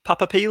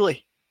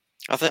Papapili.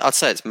 I'd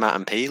say it's Matt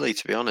and Peely,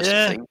 to be honest.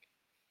 Yeah. I think.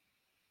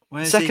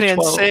 Where's Second he? and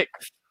 12?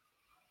 sixth.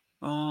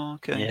 Oh,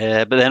 okay.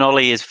 Yeah, but then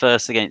Ollie is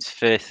first against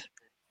fifth.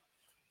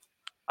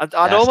 I'd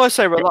That's- almost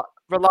say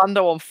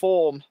Rolando on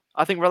form.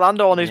 I think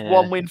Rolando on his Yeah.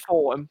 1 win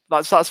form.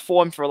 That's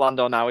form for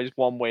Rolando now. Is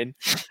 1 win.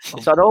 Oh,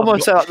 So I'd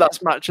almost say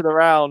that's match of the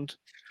round.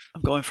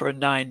 I'm going for a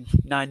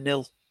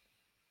 9-0.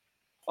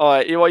 All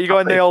right, you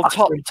going the old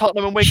Battering.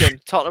 Tottenham and Wigan?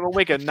 Tottenham and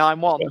Wigan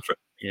 9-1.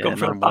 Yeah, Going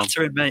for a 9-1.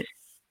 battering, mate.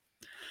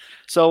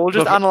 So we'll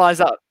just Go for it. analyse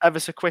that ever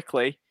so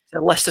quickly.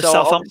 Leicester So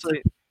Southampton.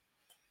 obviously-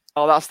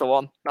 Oh, that's the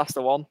one. That's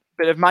the one.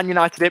 Bit of Man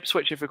United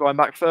Ipswich if we're going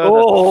back further.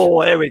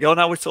 Oh, there we go.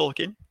 Now we're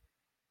talking.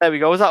 There we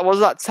go. Was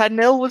that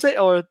 10-0? Was it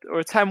or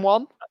a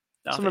 10-1?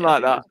 I Something think-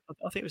 like I that.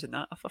 think it was a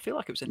 9. I feel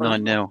like it was a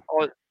 9-0.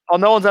 Oh,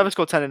 no one's ever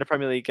scored 10 in a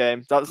Premier League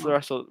game. That's the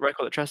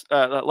record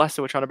that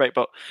Leicester were trying to break.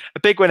 But a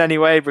big win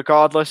anyway,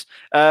 regardless.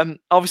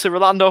 Obviously,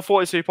 Rolando,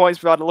 42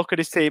 points. We've had a look at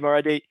his team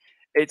already.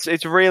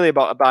 It's really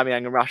about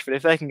Aubameyang and Rashford.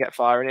 If they can get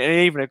firing, and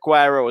even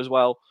Aguero as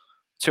well,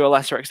 to a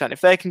lesser extent.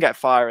 If they can get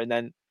firing,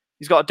 then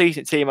he's got a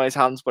decent team on his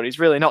hands, but he's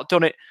really not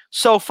done it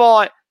so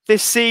far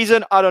this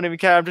season. I don't even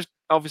care.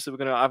 Obviously, we're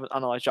going to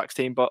analyse Jack's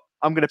team, but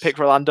I'm going to pick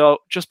Rolando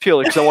just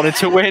purely because I wanted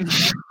to win.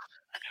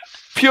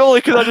 Purely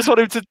because I just want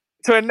him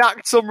to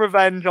enact some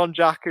revenge on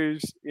Jack,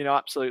 who's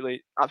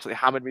absolutely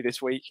hammered me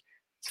this week.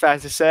 It's fair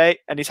to say,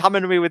 and he's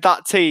hammered me with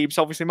that team.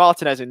 So obviously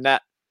Martinez in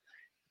net,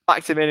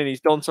 backed him in, and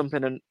he's done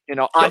something. And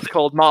ice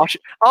cold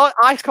Martial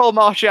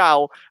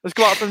has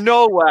come out from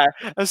nowhere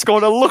and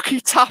scored a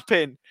lucky tap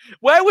in.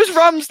 Where was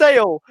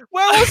Ramsdale?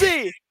 Where was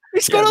he? He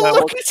scored a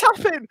lucky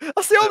tap in.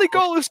 That's the only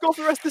goal he scored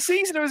for the rest of the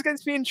season. It was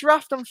against me in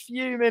draft. I'm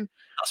fuming.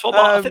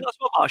 I think that's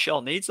what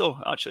Martial needs, though.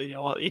 Actually,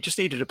 he just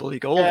needed a bloody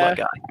goal, that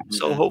guy.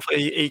 So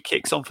hopefully he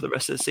kicks on for the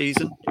rest of the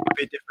season. It could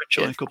be a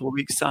differential in a couple of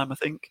weeks' time, I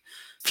think.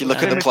 If you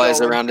look at the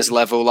players around his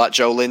level, like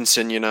Joe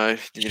Linton,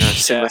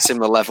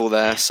 similar level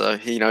there. So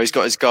he's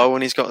got his goal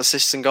and he's got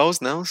assists and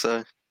goals now.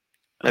 So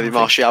maybe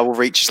Martial will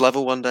reach his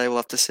level one day. We'll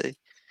have to see.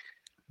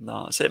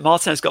 No, that's it.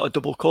 Martinez got a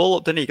double call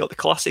up, didn't he? He got the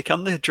classic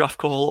and the draft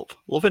call up.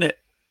 Loving it.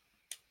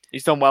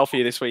 He's done well for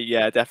you this week,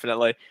 yeah,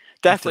 definitely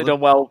done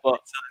well.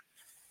 But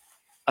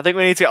I think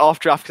we need to get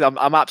off draft because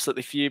I'm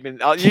absolutely fuming.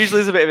 Usually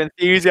there's a bit of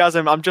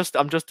enthusiasm. I'm just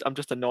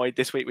annoyed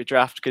this week with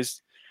draft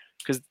because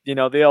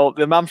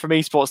the man from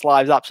Esports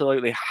Live's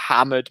absolutely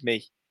hammered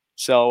me.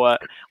 So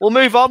we'll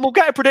move on. We'll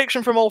get a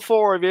prediction from all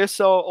four of you.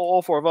 So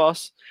all four of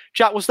us.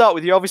 Jack, we'll start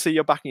with you. Obviously,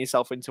 you're backing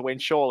yourself in to win,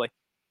 surely.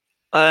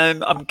 I'm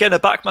going to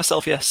back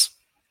myself, yes.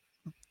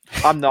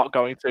 I'm not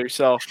going to.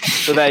 So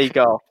there you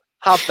go.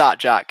 Have that,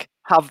 Jack.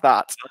 Have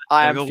that.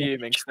 I am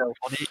fuming still.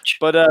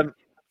 But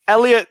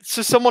Elliot,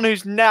 so someone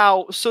who's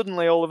now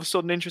suddenly all of a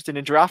sudden interested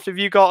in draft, have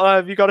you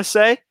got a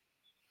say?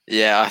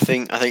 Yeah, I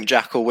think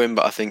Jack will win,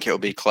 but I think it'll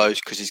be close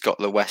because he's got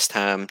the West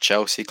Ham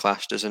Chelsea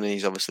clash, doesn't he?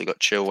 He's obviously got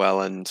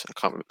Chilwell and I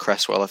can't remember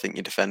Cresswell. I think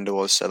your defender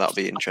was, so that'll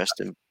be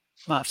interesting.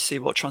 Might have to see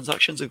what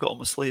transactions I've got on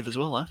my sleeve as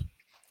well,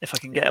 if I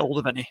can get hold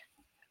of any.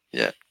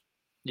 Yeah,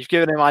 you've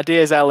given him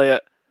ideas,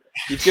 Elliot.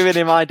 You've given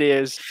him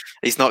ideas.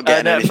 He's not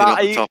getting anything Matt,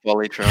 off the top,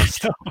 Ollie,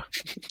 trust.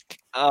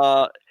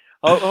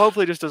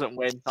 Hopefully, just doesn't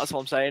win. That's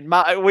what I'm saying.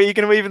 Matt, were you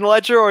going to even the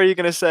ledger, or are you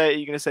going to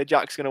say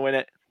Jack's going to win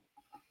it?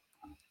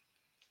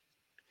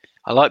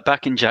 I like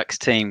backing Jack's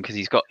team because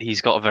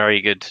he's got a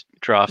very good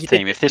draft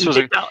team. If this was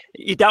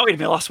you doubted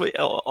me last week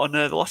on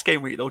the last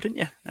game week, though, didn't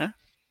you? Yeah?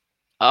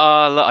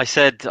 Look, I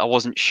said I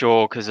wasn't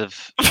sure because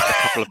of a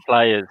couple of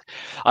players.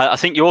 I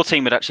think your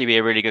team would actually be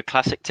a really good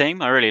classic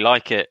team. I really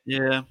like it.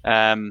 Yeah.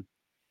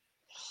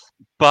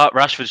 But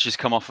Rashford's just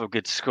come off a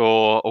good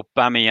score.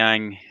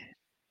 Aubameyang,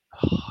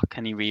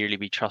 can he really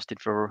be trusted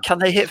for? Can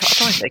they hit? I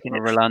don't know if they can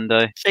hit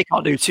Rolando. They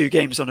can't do 2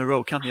 games on a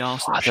row, can they,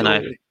 Arsenal? I don't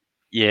know.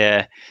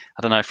 Yeah,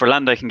 I don't know. If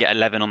Rolando can get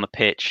 11 on the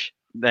pitch,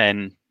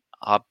 then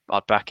I'd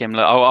back him.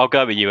 Look, I'll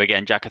go with you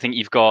again, Jack. I think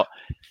you've got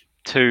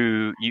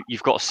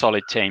you've got a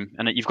solid team,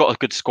 and you've got a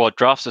good squad.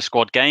 Draft's a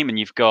squad game, and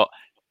you've got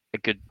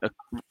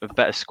a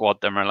better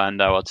squad than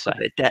Rolando, I'd say. A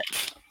bit of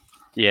depth.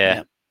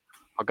 Yeah,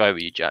 I'll go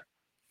with you, Jack.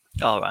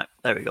 All right,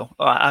 there we go.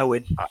 All right, I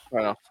win.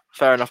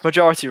 Fair enough.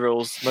 Majority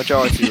rules,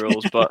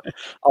 but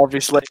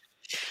obviously.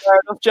 Fair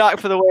enough, Jack,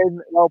 for the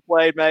win. Well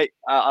played, mate.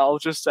 I'll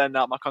just send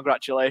out my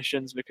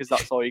congratulations because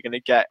that's all you're going to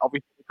get.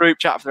 Obviously, the group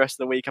chat for the rest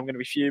of the week, I'm going to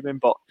be fuming,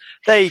 but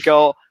there you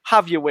go.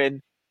 Have your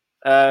win.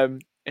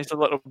 It's a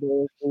little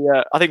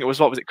bit. I think it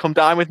was Come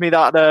Down With Me,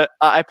 that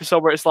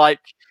episode where it's like,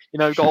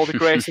 you've got all the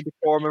grace and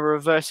decorum of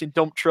reversing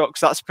dump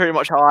trucks. That's pretty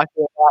much how I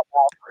feel right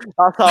now.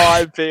 That's how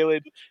I'm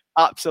feeling.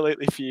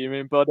 Absolutely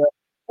fuming. But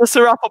just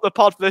to wrap up the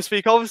pod for this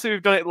week, obviously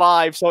we've done it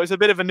live, so it's a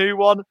bit of a new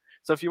one.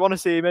 So if you want to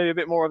see maybe a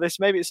bit more of this,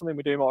 maybe it's something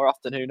we do more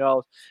often, who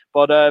knows.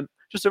 But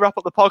just to wrap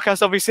up the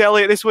podcast, obviously,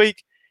 Elliot, this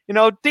week,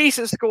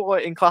 decent score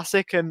in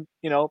Classic and,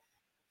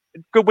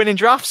 good winning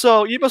draft.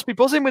 So you must be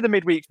buzzing with the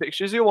midweek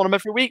fixtures. You'll want them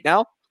every week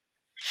now.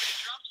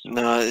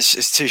 No,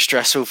 it's too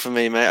stressful for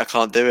me, mate. I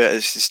can't do it.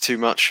 It's too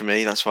much for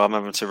me. That's why I'm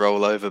having to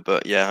roll over.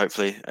 But yeah,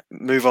 hopefully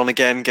move on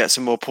again, get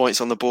some more points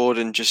on the board,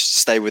 and just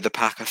stay with the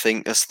pack. I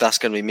think that's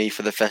going to be me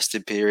for the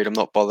festive period. I'm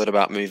not bothered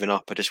about moving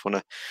up. I just want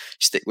to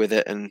stick with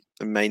it and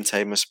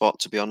maintain my spot,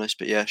 to be honest.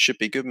 But yeah, should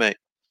be good, mate.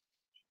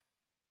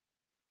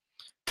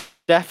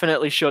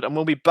 Definitely should. And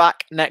we'll be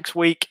back next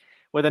week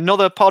with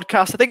another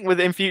podcast. I think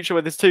in future,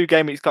 with this 2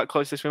 game weeks got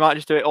closest, we might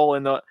just do it all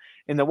in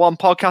the one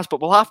podcast, but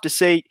we'll have to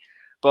see.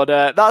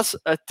 But that's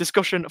a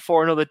discussion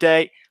for another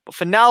day. But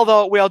for now,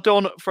 though, we are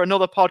done for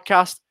another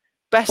podcast.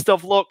 Best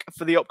of luck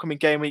for the upcoming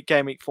game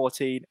week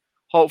 14.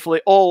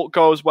 Hopefully all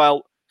goes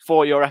well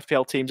for your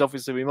FPL teams.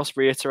 Obviously, we must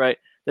reiterate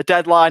the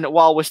deadline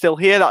while we're still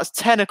here. That's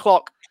 10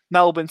 o'clock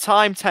Melbourne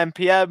time, 10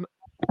 p.m.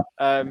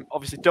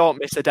 Obviously, don't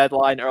miss the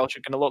deadline or else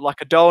you're going to look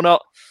like a donut.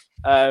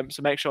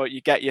 So make sure you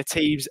get your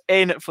teams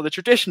in for the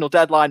traditional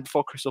deadline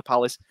before Crystal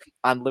Palace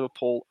and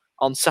Liverpool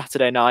on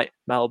Saturday night,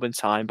 Melbourne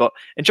time. But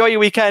enjoy your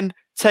weekend.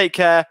 Take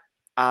care,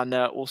 and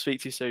we'll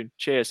speak to you soon.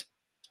 Cheers.